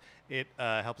stuff. It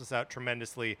helps us out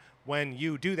tremendously when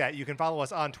you do that. You can follow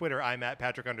us on Twitter. I'm at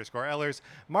Patrick_Ellers.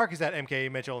 Mark is at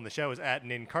MKA Mitchell, and the show is at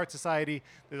Nin Cart Society.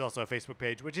 There's also a Facebook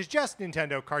page, which is just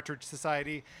Nintendo Cartridge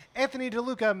Society. Anthony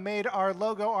DeLuca made our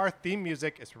logo. Our theme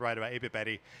music is provided by 8-Bit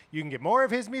Betty. You can get more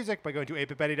of his music by going to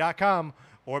 8bitbetty.com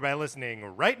or by listening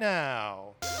right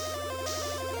now.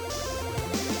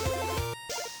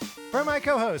 For my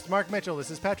co-host, Mark Mitchell,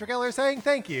 this is Patrick Eller saying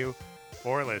thank you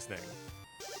for listening.